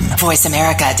television.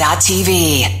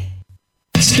 VoiceAmerica.tv.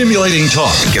 Stimulating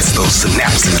talk Gets those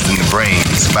synapses in the brain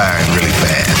firing really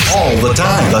fast. all the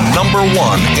time. The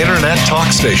 #1 Internet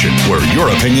talk station where your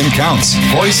opinion counts.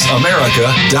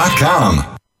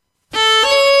 VoiceAmerica.com.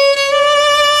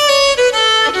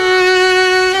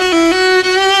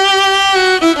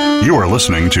 You are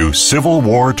listening to Civil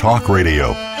War Talk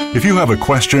Radio. If you have a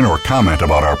question or comment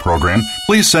about our program,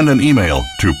 please send an email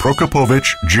to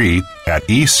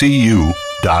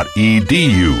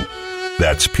prokopovic@ecu.edu.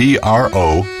 That's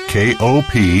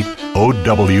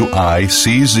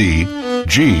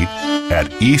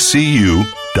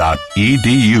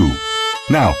PROKOPOWICG@ecu.edu.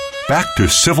 Now, back to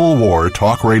Civil War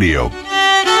Talk Radio.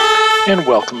 And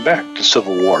welcome back to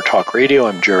Civil War Talk Radio.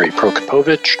 I'm Jerry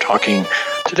Prokopowicz, talking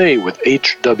today with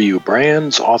H.W.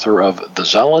 Brands, author of The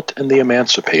Zealot and the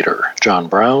Emancipator, John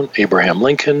Brown, Abraham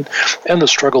Lincoln, and the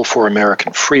Struggle for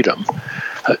American Freedom.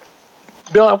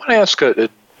 Bill, I want to ask a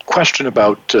question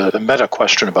about, a meta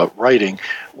question about writing.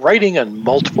 Writing in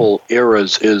multiple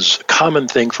eras is a common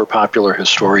thing for popular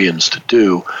historians to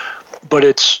do, but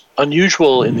it's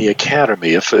unusual in the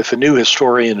academy. If a new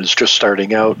historian is just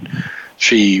starting out,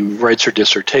 she writes her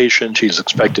dissertation, she's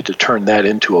expected to turn that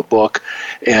into a book,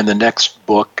 and the next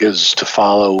book is to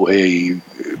follow a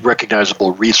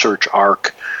recognizable research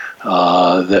arc,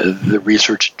 the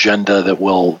research agenda that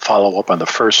will follow up on the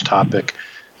first topic.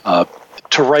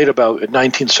 To write about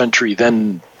 19th century,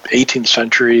 then 18th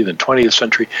century, then 20th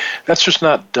century, that's just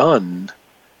not done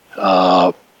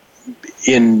how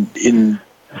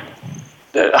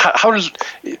does,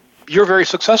 you're very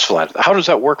successful at it. How does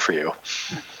that work for you?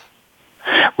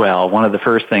 Well, one of the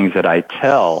first things that I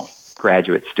tell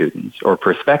graduate students or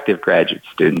prospective graduate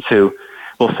students who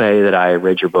will say that I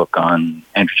read your book on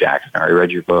Andrew Jackson or I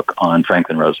read your book on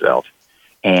Franklin Roosevelt,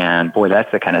 and boy,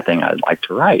 that's the kind of thing I'd like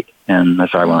to write. And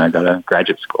that's why I want to go to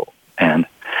graduate school. And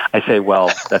I say,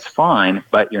 well, that's fine,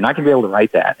 but you're not going to be able to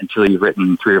write that until you've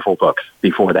written 3 or 4 books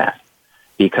before that.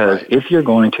 Because if you're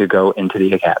going to go into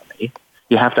the academy,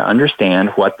 you have to understand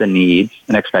what the needs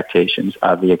and expectations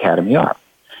of the academy are.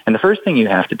 And the first thing you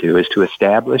have to do is to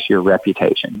establish your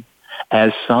reputation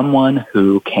as someone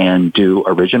who can do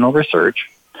original research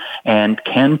and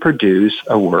can produce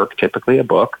a work, typically a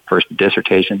book, first a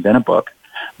dissertation, then a book,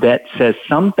 that says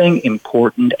something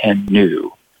important and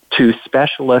new to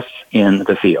specialists in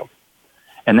the field.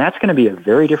 And that's going to be a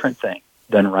very different thing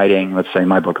than writing, let's say,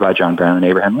 my book about John Brown and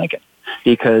Abraham Lincoln.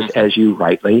 Because as you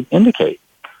rightly indicate,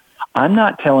 I'm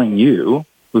not telling you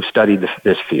who've studied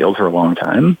this field for a long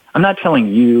time, I'm not telling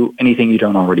you anything you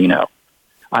don't already know.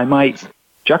 I might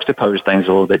juxtapose things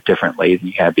a little bit differently than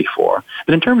you had before.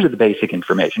 But in terms of the basic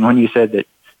information, when you said that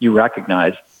you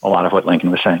recognize a lot of what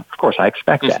Lincoln was saying, of course, I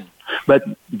expect that. But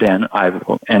then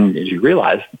and as you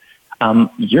realize,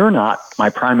 you're not my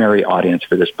primary audience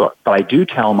for this book. But I do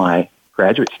tell my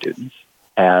graduate students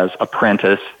as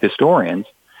apprentice historians,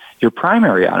 your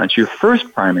primary audience, your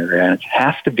first primary audience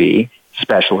has to be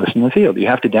specialists in the field. You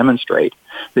have to demonstrate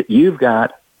that you've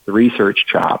got the research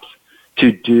chops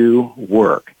to do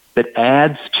work that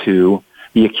adds to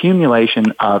the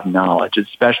accumulation of knowledge that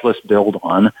specialists build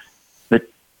on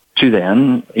to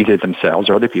then either themselves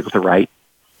or other people to write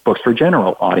books for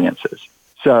general audiences.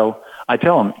 So I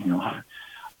tell them,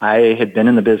 I had been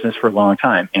in the business for a long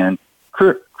time, and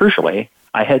crucially,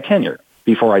 I had tenure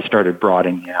before I started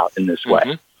broadening out in this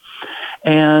way.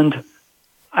 And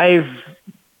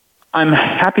I'm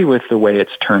happy with the way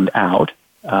it's turned out,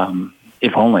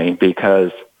 if only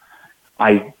because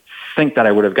I think that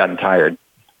I would have gotten tired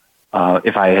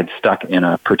if I had stuck in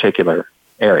a particular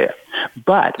area.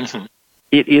 But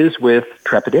it is with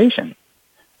trepidation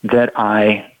that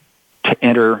I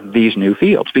enter these new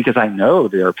fields, because I know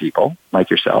there are people like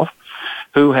yourself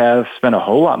who have spent a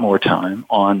whole lot more time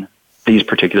on these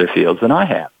particular fields than I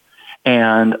have.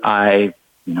 And I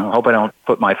hope I don't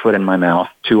put my foot in my mouth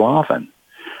too often.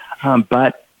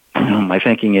 But my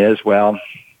thinking is, well,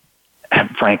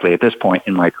 frankly, at this point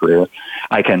in my career,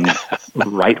 I can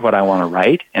write what I want to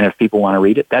write, and if people want to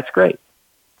read it, that's great.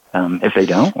 If they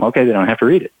don't, okay, they don't have to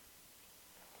read it.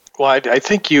 Well, I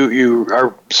think you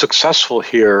are successful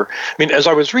here. I mean, as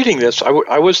I was reading this,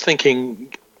 I was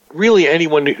thinking, really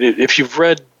anyone, if you've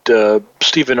read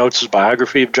Stephen Oates'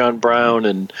 biography of John Brown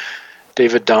and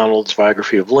David Donald's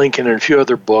biography of Lincoln and a few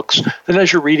other books, then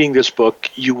as you're reading this book,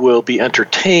 you will be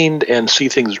entertained and see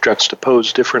things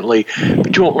juxtaposed differently,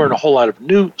 but you won't learn a whole lot of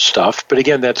new stuff. But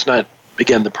again, that's not,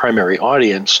 the primary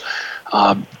audience.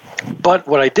 But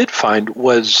what I did find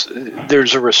was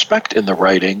there's a respect in the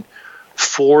writing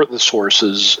for the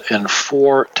sources and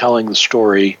for telling the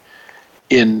story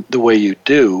in the way you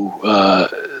do,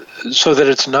 so that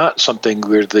it's not something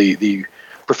where the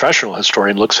professional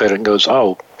historian looks at it and goes,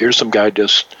 oh, here's some guy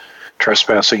just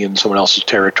trespassing in someone else's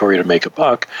territory to make a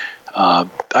buck. I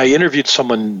interviewed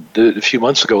someone a few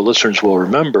months ago, listeners will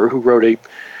remember, who wrote a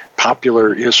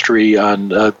popular history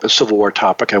on a Civil War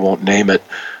topic, I won't name it,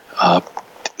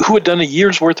 who had done a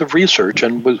year's worth of research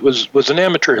and was an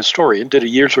amateur historian, did a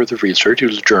year's worth of research, he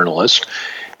was a journalist,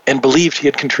 and believed he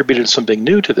had contributed something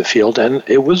new to the field, and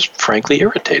it was frankly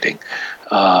irritating.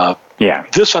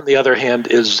 This, on the other hand,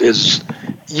 is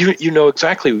you know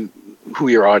exactly who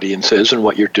your audience is and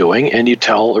what you're doing, and you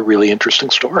tell a really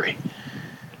interesting story.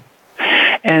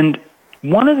 And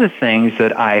one of the things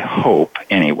that I hope,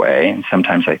 anyway, and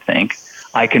sometimes I think,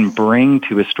 I can bring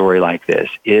to a story like this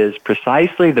is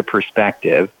precisely the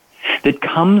perspective that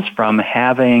comes from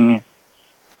having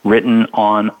written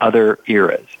on other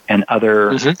eras and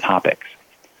other topics.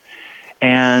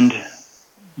 And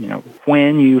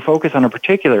when you focus on a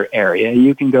particular area,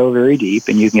 you can go very deep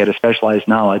and you can get a specialized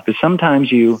knowledge, but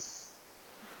sometimes you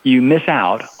miss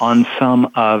out on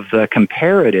some of the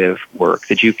comparative work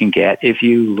that you can get if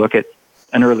you look at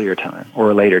an earlier time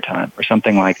or a later time or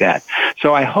something like that.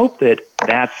 So I hope that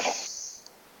that's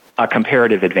a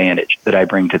comparative advantage that I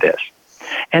bring to this.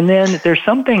 And then there's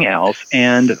something else,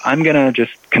 and I'm going to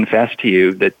just confess to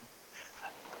you that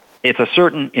it's a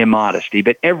certain immodesty,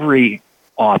 but every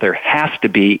author has to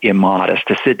be immodest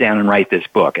to sit down and write this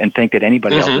book and think that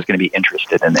anybody else is going to be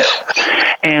interested in this.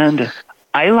 And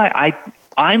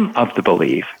I'm of the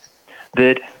belief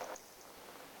that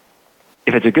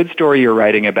if it's a good story you're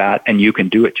writing about and you can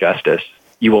do it justice,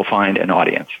 you will find an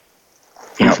audience.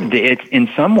 It's in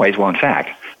some ways, well, in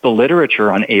fact, the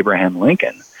literature on Abraham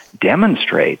Lincoln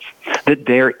demonstrates that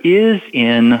there is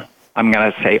in, I'm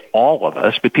going to say all of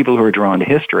us, but people who are drawn to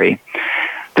history,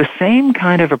 the same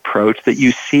kind of approach that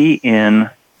you see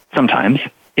sometimes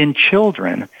in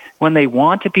children when they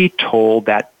want to be told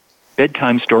that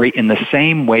bedtime story in the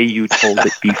same way you told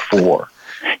it before.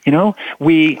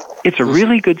 It's a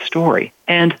really good story.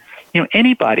 And,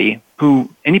 anybody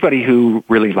who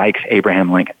really likes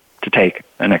Abraham Lincoln, to take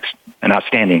an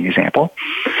outstanding example,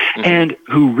 and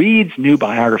who reads new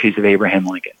biographies of Abraham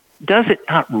Lincoln, does it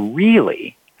not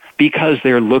really because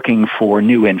they're looking for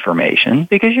new information,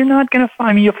 because you're not going to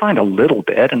find, you'll find a little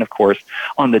bit, and of course,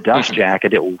 on the dust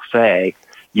jacket it will say,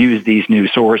 use these new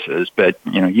sources, but,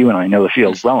 you and I know the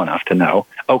field well enough to know,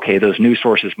 okay, those new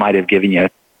sources might have given you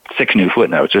 6 new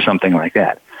footnotes or something like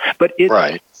that. But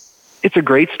it's a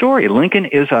great story. Lincoln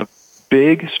is a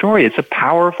big story. It's a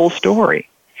powerful story.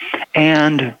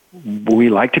 And we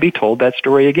like to be told that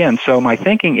story again. So my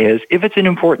thinking is, if it's an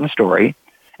important story,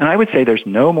 and I would say there's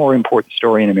no more important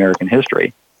story in American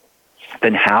history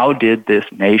than how did this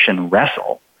nation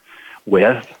wrestle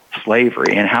with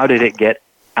slavery, and how did it get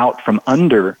out from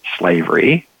under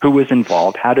slavery, who was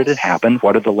involved, how did it happen,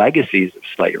 what are the legacies of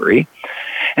slavery.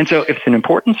 And so if it's an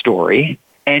important story,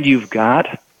 and you've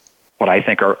got what I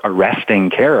think are arresting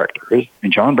characters,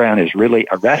 and John Brown is really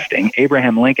arresting.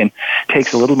 Abraham Lincoln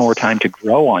takes a little more time to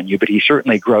grow on you, but he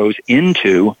certainly grows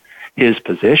into his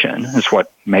position. Is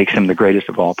what makes him the greatest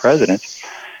of all presidents.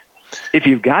 If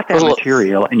you've got that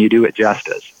material and you do it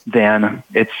justice, then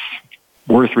it's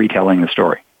worth retelling the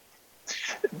story.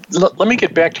 Let me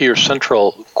get back to your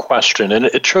central question, and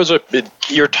it shows up.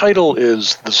 Your title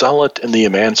is The Zealot and the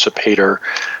Emancipator.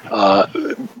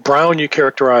 Brown you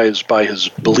characterize by his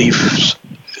beliefs,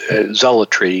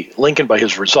 zealotry. Lincoln by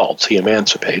his results, he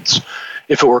emancipates.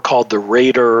 If it were called The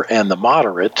Raider and the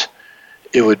Moderate,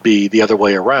 it would be the other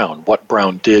way around, what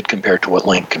Brown did compared to what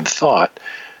Lincoln thought.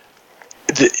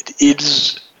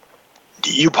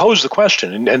 You pose the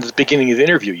question, and at the beginning of the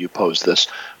interview you posed this,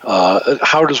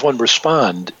 how does one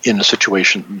respond in a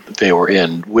situation they were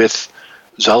in, with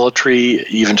zealotry,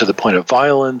 even to the point of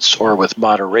violence, or with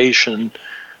moderation,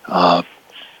 as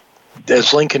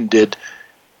Lincoln did?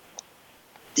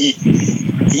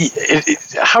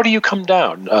 How do you come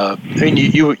down?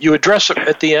 You address it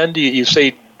at the end, you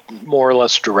say more or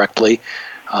less directly.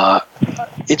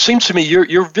 It seems to me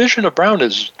your vision of Brown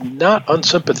is not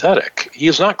unsympathetic. He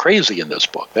is not crazy in this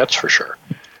book, that's for sure.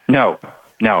 No.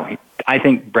 I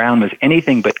think Brown was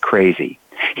anything but crazy.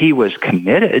 He was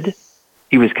committed.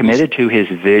 He was committed to his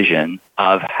vision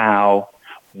of how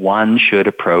one should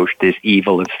approach this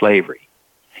evil of slavery.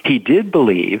 He did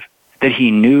believe that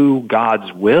he knew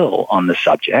God's will on the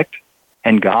subject,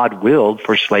 and God willed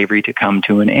for slavery to come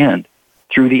to an end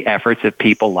through the efforts of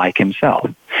people like himself.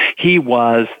 He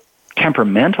was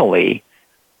temperamentally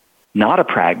not a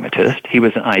pragmatist. He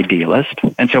was an idealist,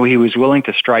 and so he was willing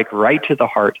to strike right to the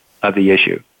heart of the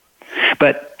issue.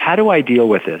 But how do I deal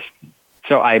with this?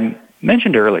 So I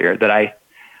mentioned earlier that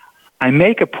I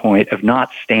make a point of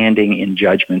not standing in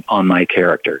judgment on my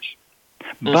characters.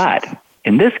 But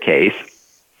in this case,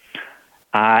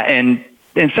 and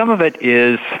some of it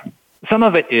is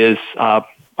a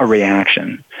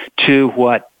reaction to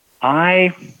what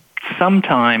I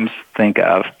sometimes think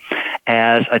of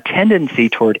as a tendency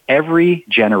toward every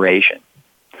generation,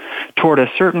 toward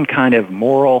a certain kind of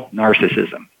moral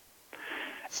narcissism.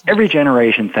 Every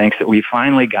generation thinks that we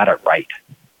finally got it right.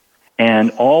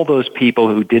 And all those people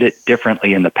who did it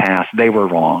differently in the past, they were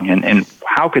wrong. And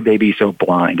how could they be so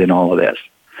blind in all of this?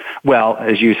 Well,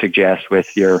 as you suggest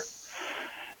with your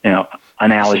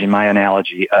analogy, my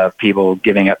analogy of people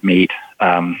giving up meat,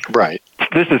 right?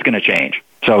 This is going to change.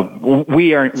 So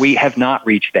we have not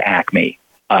reached the acme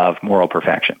of moral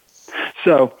perfection.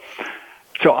 So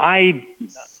I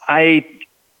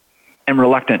am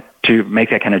reluctant to make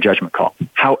that kind of judgment call.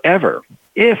 However,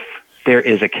 if there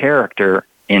is a character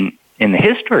in the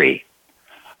history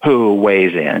who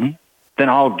weighs in, then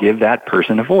I'll give that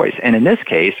person a voice. And in this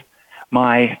case,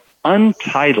 my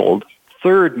untitled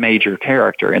third major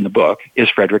character in the book is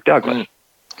Frederick Douglass.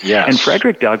 Yes. And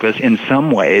Frederick Douglass, in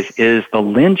some ways, is the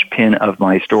linchpin of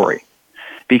my story,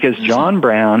 because John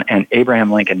Brown and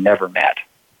Abraham Lincoln never met.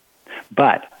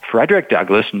 But Frederick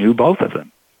Douglass knew both of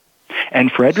them.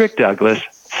 And Frederick Douglass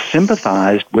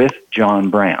sympathized with John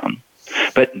Brown,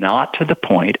 but not to the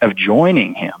point of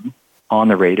joining him on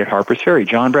the raid at Harper's Ferry.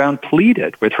 John Brown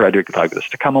pleaded with Frederick Douglass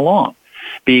to come along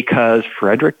because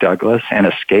Frederick Douglass, an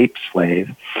escaped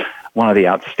slave, one of the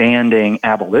outstanding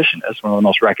abolitionists, one of the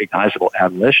most recognizable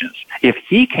abolitionists, if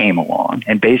he came along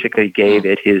and basically gave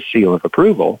it his seal of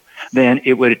approval, then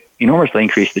it would enormously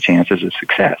increase the chances of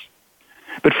success.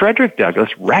 But Frederick Douglass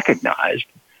recognized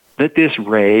that this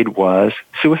raid was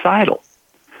suicidal,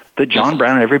 that John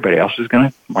Brown and everybody else was going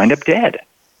to wind up dead.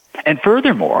 And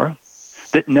furthermore,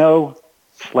 that no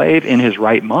slave in his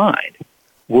right mind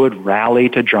would rally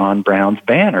to John Brown's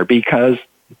banner, because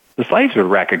the slaves would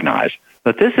recognize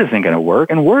that this isn't going to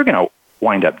work and we're going to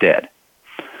wind up dead.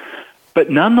 But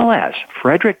nonetheless,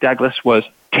 Frederick Douglass was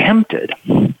tempted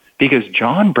because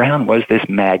John Brown was this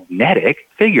magnetic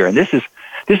figure. And this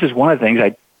is one of the things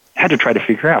I had to try to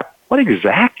figure out. What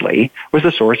exactly was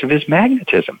the source of his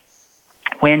magnetism?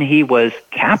 When he was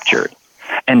captured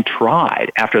and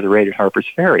tried after the raid at Harper's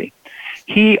Ferry,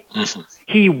 he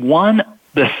won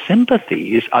the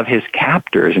sympathies of his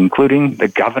captors, including the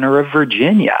governor of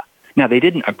Virginia. Now, they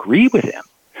didn't agree with him,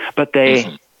 but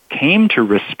they came to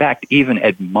respect, even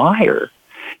admire,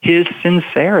 his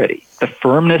sincerity, the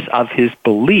firmness of his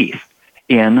belief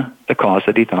in the cause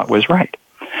that he thought was right.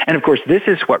 And, of course, this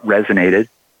is what resonated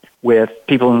with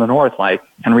people in the North like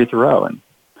Henry Thoreau and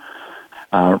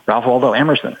Ralph Waldo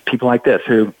Emerson, people like this,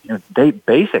 who they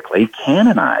basically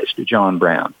canonized John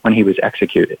Brown when he was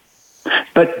executed.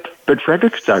 But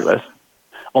Frederick Douglass,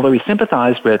 although he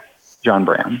sympathized with John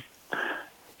Brown,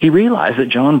 he realized that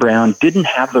John Brown didn't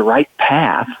have the right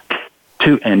path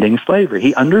to ending slavery.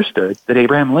 He understood that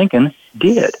Abraham Lincoln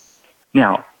did.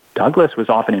 Now, Douglass was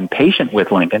often impatient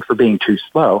with Lincoln for being too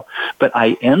slow, but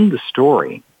I end the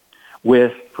story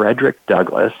with Frederick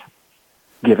Douglass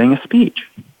giving a speech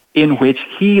in which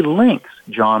he links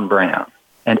John Brown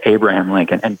and Abraham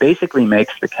Lincoln and basically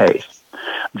makes the case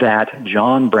that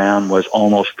John Brown was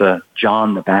almost the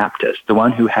John the Baptist, the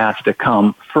one who has to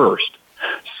come first,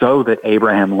 so that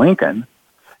Abraham Lincoln,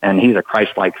 and he's a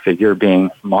Christ-like figure being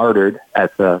martyred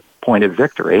at the point of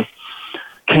victory,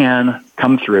 can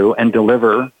come through and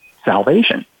deliver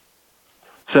salvation.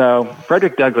 So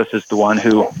Frederick Douglass is the one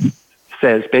who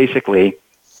says basically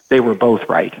they were both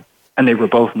right and they were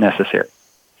both necessary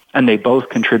and they both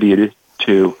contributed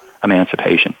to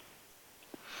emancipation.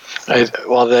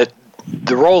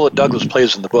 The role that Douglass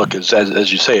plays in the book is,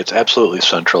 as you say, it's absolutely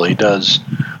central. He does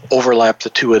overlap the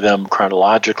two of them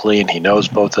chronologically, and he knows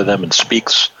both of them and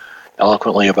speaks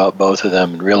eloquently about both of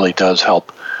them and really does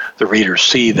help the reader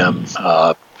see them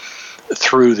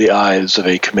through the eyes of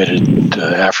a committed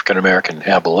African-American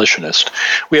abolitionist.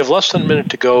 We have less than a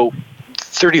minute to go.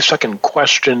 30-second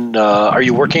question. Are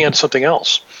you working on something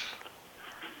else?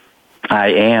 I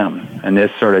am, and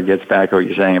this sort of gets back to what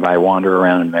you're saying if I wander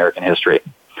around in American history.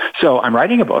 So I'm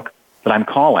writing a book that I'm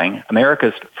calling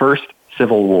America's First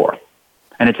Civil War.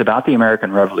 and it's about the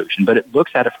American Revolution, but it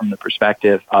looks at it from the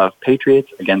perspective of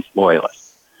patriots against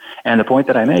loyalists. And the point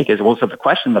that I make is, well, so the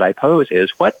question that I pose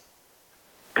is, what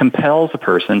compels a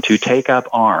person to take up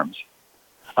arms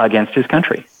against his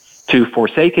country, to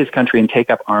forsake his country and take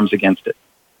up arms against it?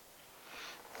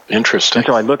 Interesting. And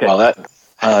so I look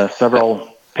at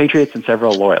several patriots and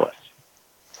several loyalists.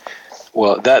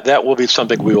 Well, that will be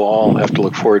something we will all have to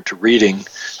look forward to reading,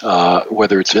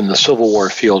 whether it's in the Civil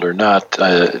War field or not.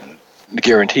 The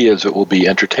guarantee is it will be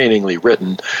entertainingly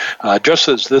written, just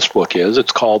as this book is.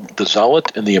 It's called The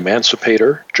Zealot and the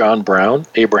Emancipator, John Brown,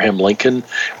 Abraham Lincoln,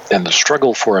 and the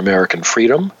Struggle for American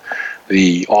Freedom.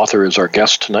 The author is our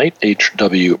guest tonight,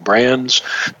 H.W. Brands.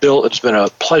 Bill, it's been a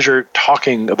pleasure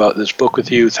talking about this book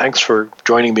with you. Thanks for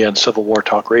joining me on Civil War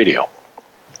Talk Radio.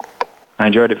 I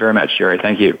enjoyed it very much, Jerry.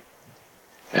 Thank you.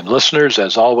 And listeners,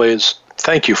 as always,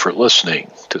 thank you for listening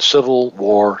to Civil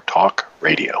War Talk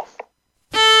Radio.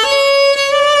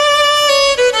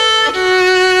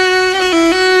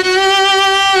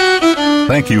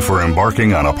 Thank you for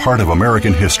embarking on a part of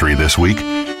American history this week.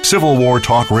 Civil War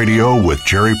Talk Radio with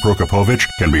Jerry Prokopowicz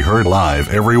can be heard live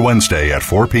every Wednesday at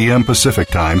 4 p.m. Pacific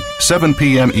Time, 7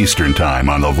 p.m. Eastern Time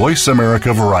on the Voice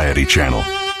America Variety Channel.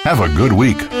 Have a good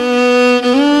week.